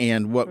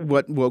 And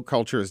what woke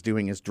culture is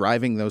doing is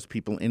driving those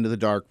people into the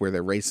dark where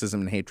their racism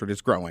and hatred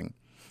is growing,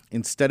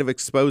 instead of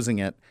exposing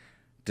it,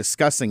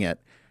 discussing it,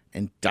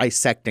 and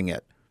dissecting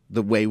it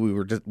the way we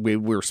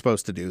were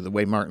supposed to do, the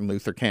way Martin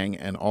Luther King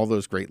and all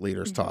those great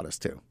leaders taught us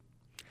to.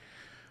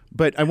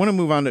 But I want to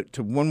move on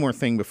to one more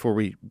thing before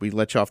we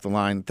let you off the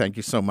line. Thank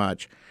you so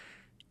much.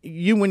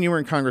 You, when you were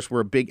in Congress,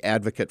 were a big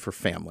advocate for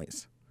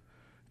families.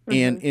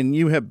 And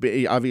you have,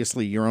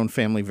 obviously, your own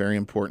family very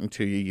important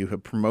to you. You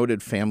have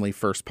promoted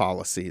family-first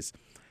policies.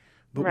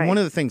 But one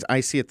of the things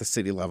I see at the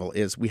city level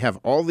is we have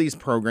all these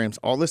programs,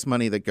 all this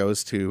money that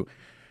goes to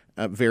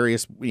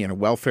various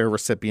welfare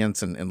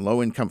recipients and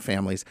low-income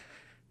families.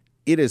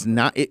 It is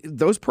not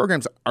those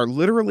programs are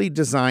literally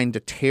designed to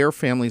tear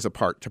families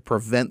apart, to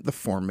prevent the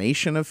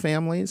formation of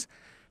families,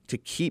 to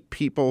keep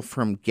people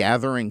from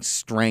gathering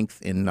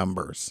strength in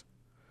numbers.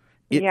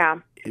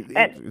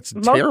 It's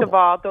most terrible. of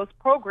all, those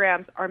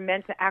programs are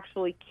meant to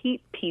actually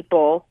keep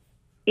people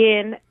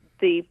in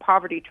the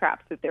poverty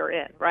traps that they're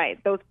in,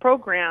 right? Those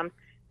programs,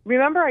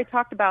 remember I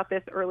talked about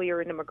this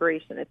earlier in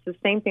immigration. It's the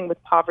same thing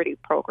with poverty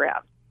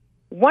programs.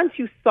 Once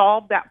you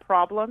solve that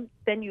problem,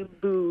 then you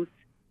lose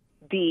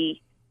the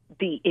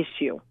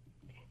issue.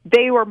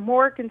 They were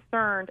more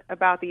concerned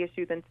about the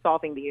issue than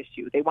solving the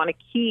issue. They want to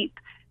keep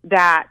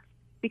that,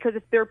 because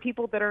if there are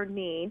people that are in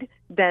need,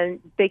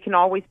 then they can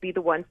always be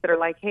the ones that are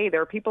like, hey,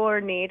 there are people who are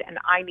in need, and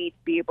I need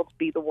to be able to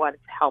be the one to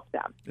help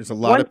them. There's a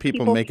lot of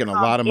people making a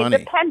lot of money.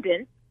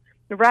 Independent,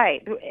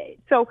 right.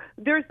 So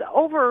there's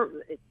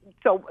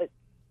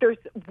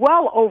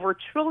well over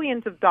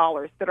trillions of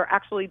dollars that are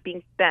actually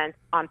being spent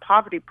on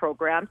poverty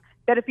programs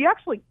that if you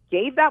actually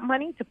gave that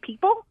money to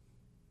people,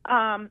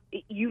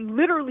 you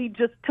literally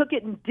just took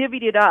it and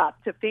divvied it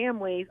up to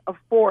families of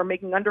four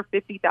making under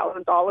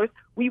 $50,000.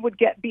 We would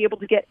be able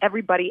to get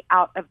everybody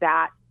out of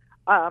that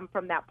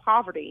from that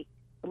poverty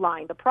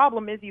line. The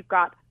problem is you've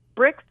got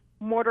bricks,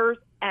 mortars,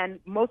 and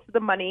most of the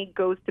money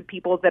goes to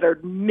people that are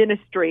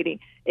administering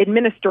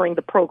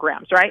the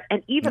programs, right?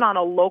 And even on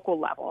a local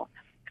level.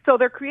 So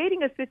they're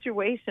creating a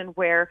situation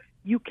where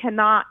you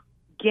cannot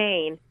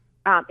gain.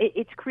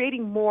 It's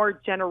creating more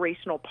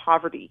generational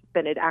poverty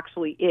than it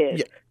actually is.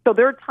 Yeah. So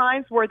there are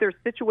times where there's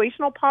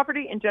situational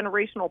poverty and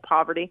generational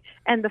poverty,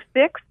 and the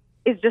fix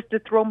is just to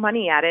throw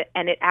money at it,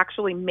 and it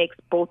actually makes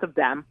both of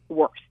them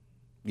worse.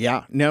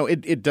 Yeah, no,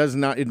 it does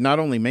not. It not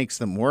only makes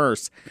them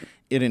worse,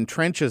 it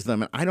entrenches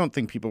them. And I don't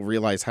think people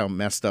realize how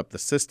messed up the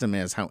system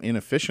is, how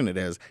inefficient it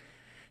is.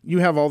 You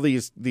have all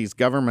these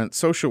government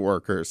social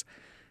workers.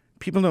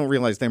 People don't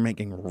realize they're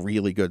making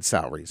really good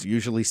salaries,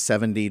 usually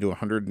 $70,000 to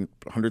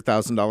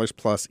 $100,000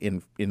 plus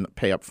in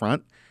pay up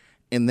front.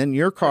 And then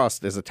your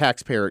cost as a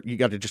taxpayer, you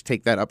got to just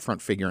take that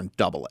upfront figure and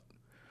double it.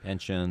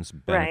 Pensions,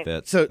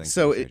 benefits.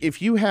 So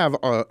if you have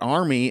an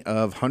army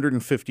of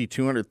 $150,000,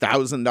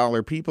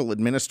 $200,000 people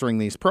administering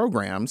these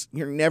programs,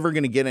 you're never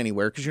going to get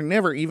anywhere because you're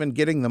never even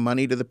getting the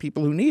money to the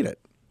people who need it.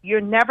 You're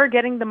never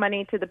getting the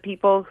money to the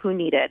people who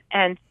need it.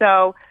 And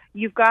so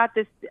you've got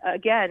this,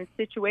 again,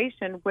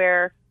 situation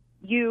where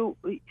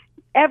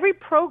every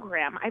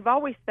program, I've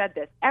always said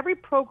this, every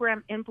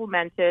program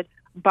implemented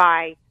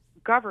by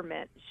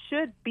government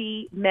should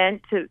be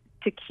meant to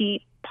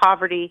keep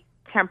poverty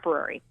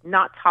temporary,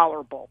 not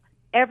tolerable.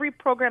 Every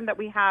program that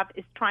we have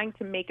is trying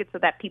to make it so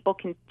that people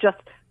can just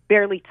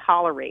barely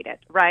tolerate it,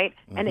 right?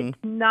 Mm-hmm. And it's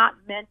not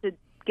meant to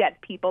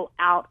get people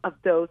out of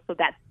those so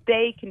that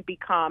they can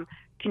become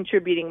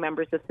contributing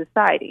members of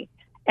society.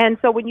 And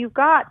so when you've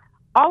got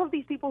all of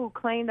these people who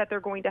claim that they're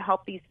going to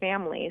help these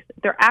families,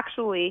 they're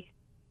actually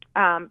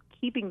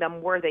keeping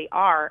them where they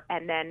are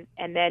and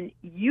then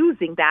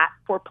using that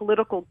for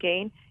political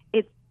gain.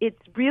 It's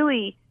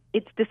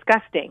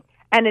disgusting.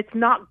 And it's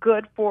not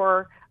good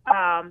for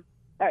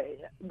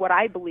what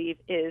I believe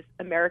is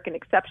American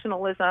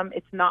exceptionalism.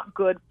 It's not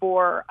good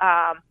for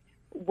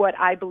what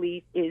I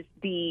believe is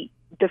the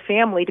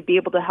family to be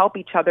able to help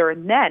each other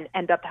and then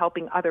end up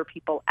helping other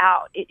people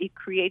out. It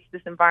creates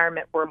this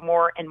environment where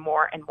more and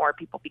more and more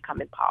people become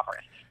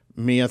impoverished.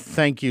 Mia,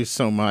 thank you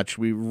so much.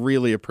 We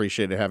really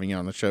appreciated having you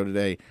on the show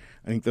today.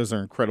 I think those are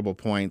incredible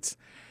points.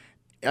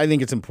 I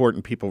think it's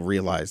important people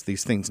realize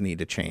these things need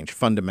to change,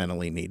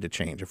 fundamentally need to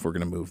change if we're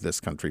going to move this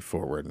country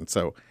forward. And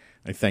so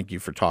I thank you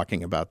for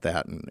talking about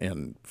that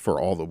and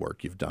for all the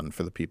work you've done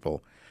for the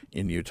people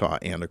in Utah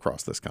and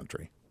across this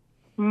country.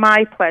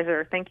 My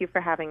pleasure. Thank you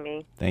for having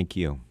me. Thank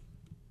you.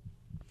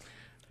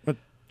 But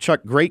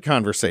Chuck, great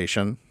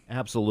conversation.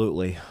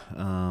 Absolutely.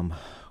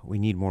 We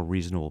need more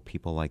reasonable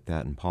people like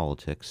that in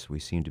politics. We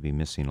seem to be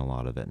missing a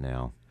lot of it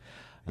now.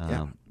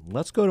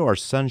 Let's go to our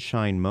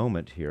sunshine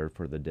moment here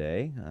for the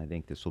day. I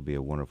think this will be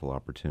a wonderful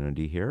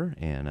opportunity here.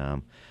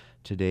 And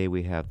today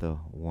we have the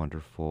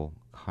wonderful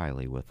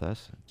Kylie with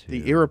us.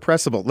 The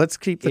irrepressible. Let's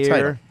keep the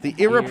title. The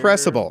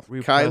irrepressible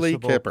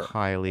Kylie Kipper.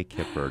 Kylie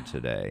Kipper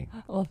today.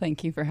 Well,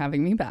 thank you for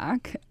having me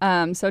back.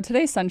 So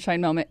today's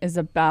sunshine moment is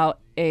about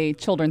a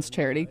children's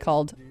charity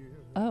called...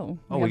 Oh,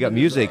 we got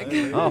music.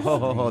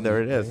 Oh,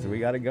 there it is. We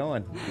got it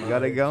going.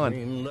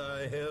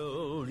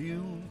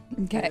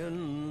 Okay.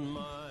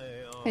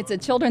 It's a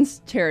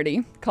children's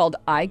charity called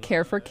I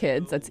Care for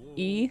Kids. That's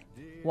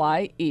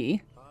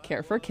EYE,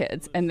 Care for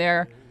Kids. And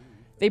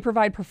they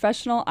provide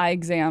professional eye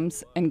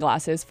exams and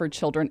glasses for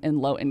children in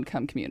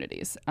low-income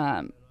communities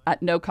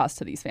at no cost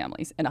to these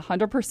families. And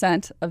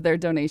 100% of their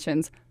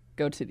donations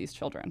go to these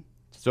children.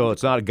 So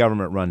it's not a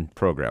government-run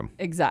program.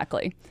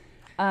 Exactly.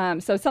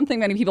 So something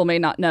many people may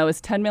not know is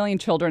 10 million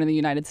children in the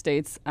United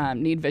States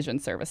need vision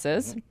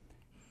services.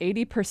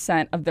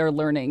 80% of their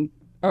learning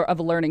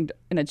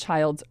in a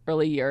child's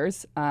early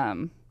years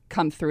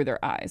come through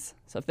their eyes.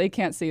 So if they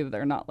can't see,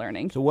 they're not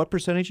learning. So what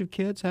percentage of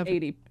kids have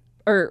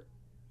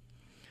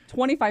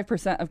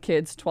 25% of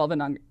kids 12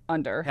 and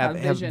under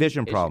have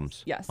vision problems?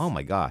 Issues. Yes. Oh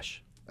my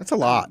gosh. That's a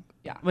lot.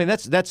 Yeah. I mean,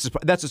 that's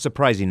a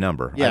surprising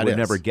number. Yeah, I would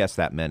never guess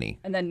that many.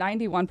 And then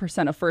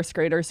 91% of first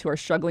graders who are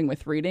struggling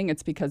with reading,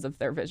 it's because of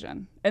their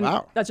vision. And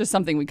wow. That's just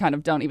something we kind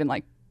of don't even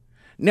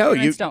No,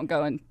 you don't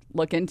go and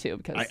look into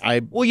because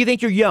well, you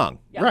think you're young.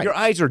 Yeah. Right. Your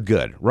eyes are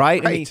good,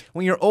 right? Right. I mean,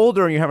 when you're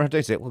older and you have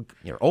to say, well,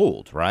 you're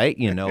old, right?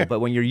 But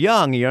when you're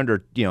young, you're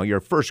under,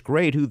 you're first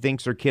grade, who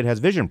thinks their kid has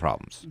vision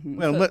problems? Mm-hmm.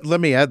 Well, let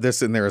me add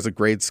this in there as a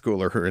grade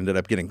schooler who ended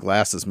up getting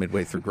glasses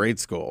midway through grade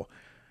school.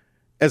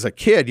 As a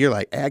kid, you're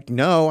like,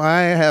 no,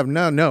 I have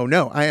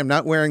no, I am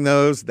not wearing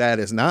those. That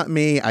is not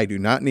me. I do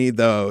not need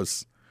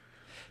those.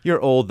 You're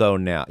old, though,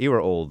 now. You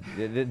were old.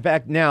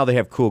 Back now, they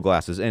have cool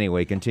glasses.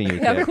 Anyway, continue.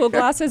 They have cool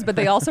glasses, but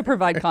they also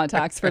provide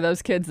contacts for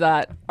those kids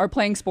that are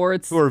playing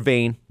sports. Who are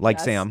vain, like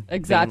Yes, Sam.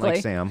 exactly. Vain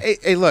like Sam.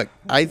 Hey, look,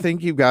 I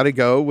think you've got to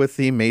go with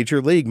the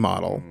major league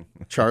model.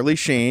 Charlie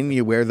Sheen,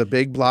 you wear the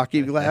big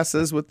blocky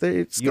glasses with the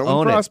You skull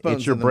own and it. crossbones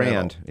It's your in the middle.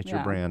 brand. It's your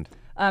Yeah. brand.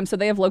 So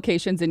they have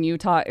locations in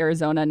Utah,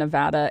 Arizona,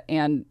 Nevada,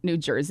 and New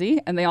Jersey.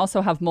 And they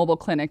also have mobile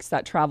clinics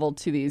that travel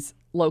to these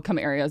low-income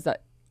areas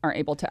that aren't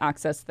able to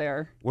access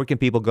their... Where can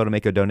people go to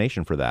make a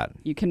donation for that?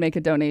 You can make a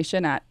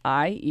donation at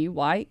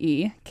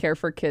IEYE,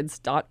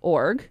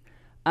 careforkids.org.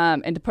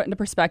 And to put into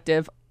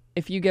perspective,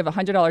 if you give a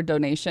 $100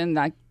 donation,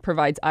 that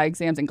provides eye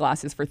exams and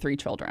glasses for 3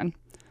 children.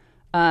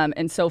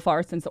 And so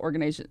far, since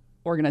the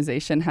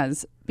organization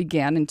has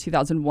began in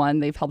 2001,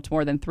 they've helped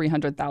more than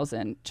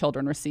 300,000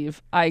 children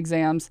receive eye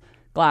exams,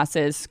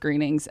 glasses,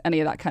 screenings, any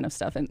of that kind of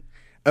stuff. And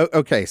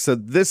okay, so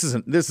this is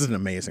an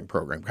amazing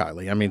program,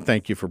 Kylie. I mean,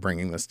 thank you for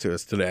bringing this to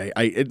us today.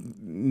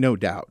 No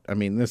doubt. I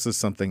mean, this is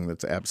something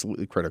that's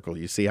absolutely critical.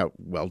 You see how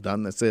well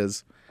done this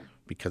is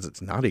because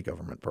it's not a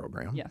government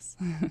program. yes.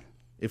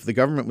 If the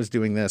government was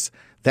doing this,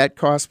 that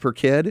cost per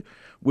kid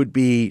would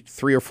be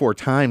 3 or 4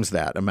 times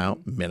that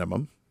amount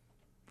minimum.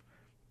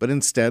 But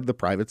instead, the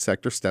private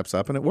sector steps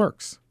up and it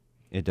works.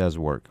 It does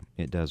work.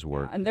 It does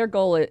work. And their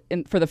goal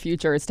for the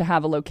future is to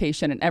have a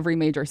location in every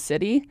major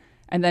city,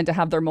 and then to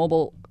have a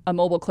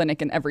mobile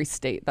clinic in every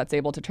state that's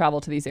able to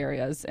travel to these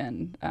areas.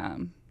 And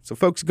so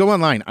folks, go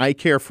online,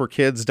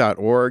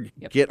 icareforkids.org.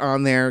 Yep. Get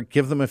on there,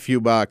 give them a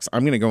few bucks.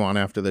 I'm going to go on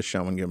after this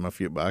show and give them a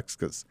few bucks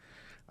because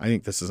I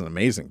think this is an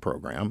amazing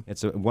program.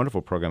 It's a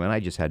wonderful program, and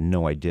I just had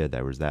no idea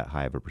there was that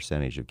high of a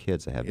percentage of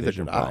kids that have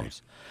vision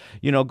problems.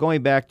 You know,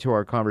 going back to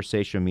our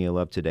conversation with Mia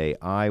Love today,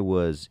 I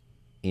was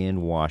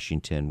in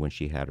Washington when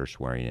she had her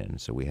swearing in,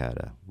 so we had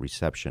a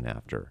reception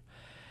after.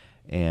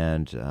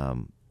 And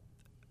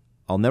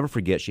I'll never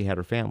forget, she had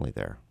her family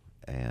there,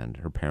 and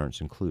her parents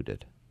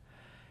included.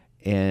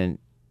 And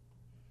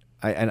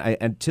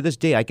and to this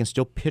day, I can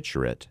still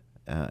picture it.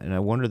 And I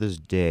wonder this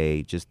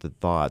day, just the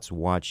thoughts,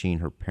 watching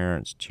her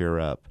parents tear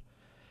up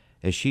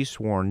as she's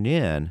sworn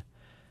in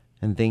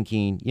and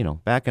thinking, you know,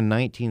 back in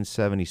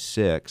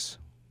 1976,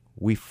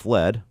 we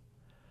fled.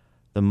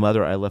 The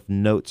mother, I left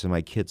notes in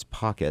my kids'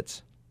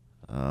 pockets.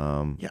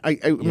 I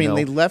mean,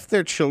 they left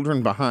their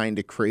children behind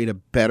to create a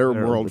better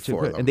world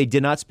for them. And they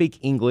did not speak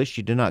English.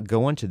 She did not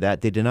go into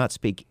that. They did not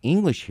speak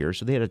English here,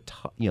 so they had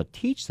to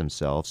teach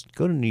themselves,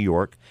 go to New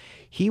York.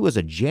 He was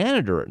a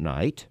janitor at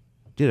night,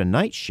 did a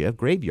night shift,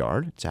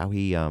 graveyard. That's how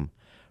he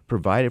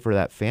provided for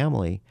that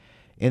family.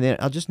 And then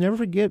I'll just never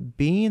forget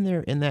being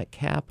there in that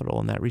Capitol,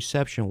 in that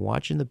reception,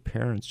 watching the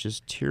parents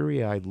just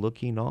teary-eyed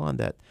looking on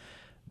that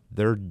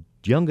their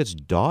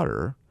youngest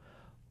daughter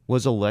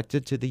was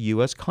elected to the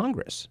U.S.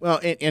 Congress. Well,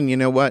 and you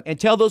know what? And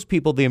tell those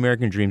people the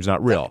American dream's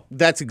not real.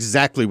 That's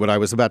exactly what I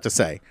was about to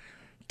say.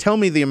 Tell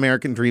me the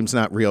American dream's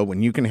not real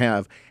when you can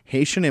have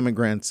Haitian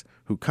immigrants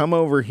who come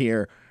over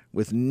here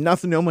with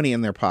nothing, no money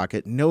in their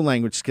pocket, no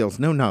language skills,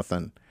 no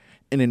nothing,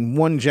 and in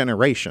one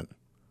generation,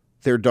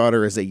 their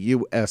daughter is a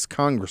U.S.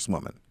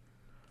 Congresswoman.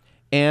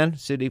 And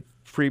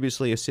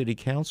previously a city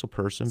council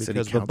person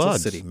because of the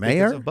bugs. City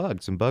mayor. Because of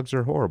bugs, and bugs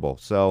are horrible.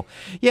 So,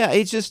 yeah,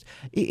 it's just,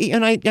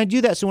 and I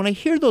do that. So when I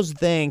hear those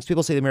things,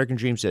 people say the American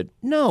dream said,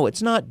 no,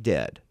 it's not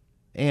dead.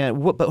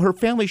 But her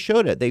family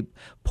showed it. They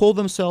pulled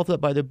themselves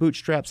up by their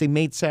bootstraps. They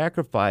made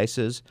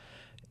sacrifices.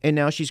 And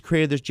now she's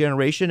created this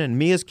generation, and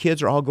Mia's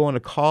kids are all going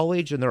to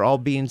college, and they're all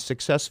being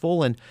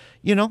successful. And,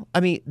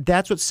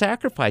 that's what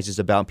sacrifice is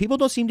about. People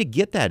don't seem to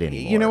get that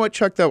anymore. You know what,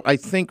 Chuck, though? I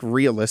think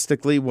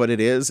realistically what it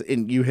is,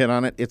 and you hit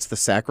on it, it's the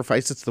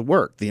sacrifice, it's the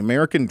work. The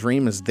American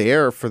dream is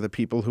there for the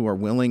people who are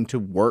willing to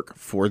work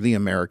for the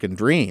American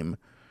dream.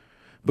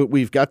 But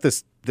we've got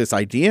this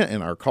idea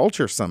in our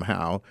culture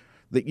somehow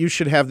that you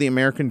should have the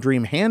American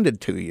dream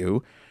handed to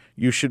you.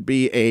 You should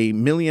be a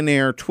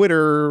millionaire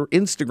Twitter,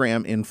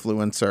 Instagram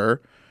influencer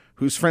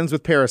who's friends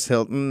with Paris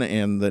Hilton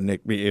and the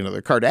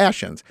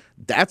Kardashians.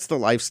 That's the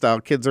lifestyle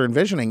kids are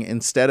envisioning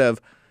instead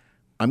of,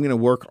 I'm going to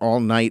work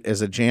all night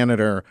as a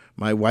janitor.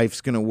 My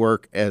wife's going to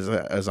work as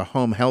a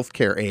home health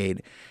care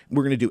aide.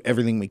 We're going to do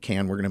everything we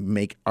can. We're going to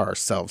make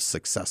ourselves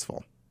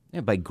successful.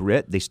 Yeah, by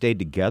grit, they stayed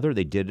together.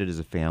 They did it as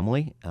a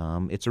family.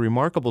 It's a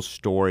remarkable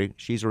story.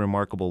 She's a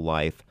remarkable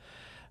life.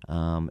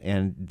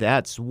 And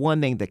that's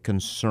one thing that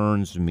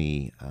concerns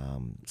me.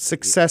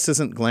 Success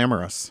isn't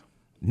glamorous.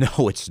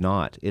 No, it's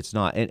not. It's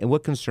not. And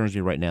what concerns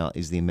me right now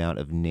is the amount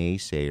of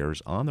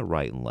naysayers on the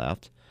right and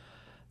left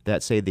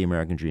that say the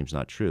American dream's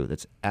not true.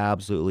 That's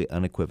absolutely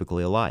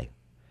unequivocally a lie.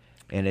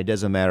 And it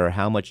doesn't matter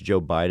how much Joe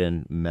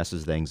Biden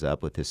messes things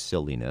up with his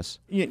silliness.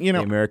 The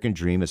American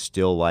dream is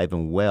still alive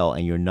and well,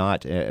 and you're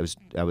not. I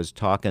was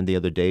talking the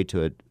other day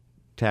to a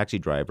taxi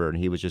driver, and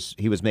he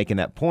was making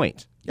that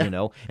point.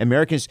 Yeah.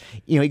 Americans.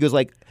 He goes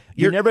like,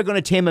 "You're never going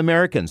to tame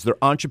Americans. They're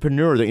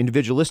entrepreneur. They're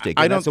individualistic."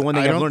 And that's the one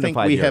thing I've learned in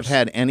 5 years. I don't think we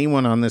have had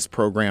anyone on this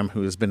program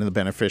who has been the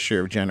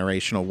beneficiary of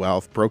generational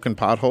wealth. Broken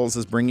Potholes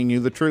is bringing you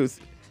the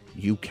truth.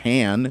 You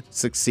can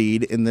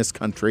succeed in this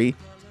country.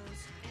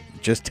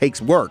 It just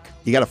takes work.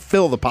 You got to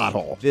fill the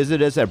pothole.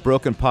 Visit us at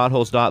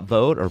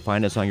brokenpotholes.vote or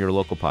find us on your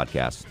local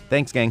podcast.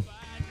 Thanks, gang.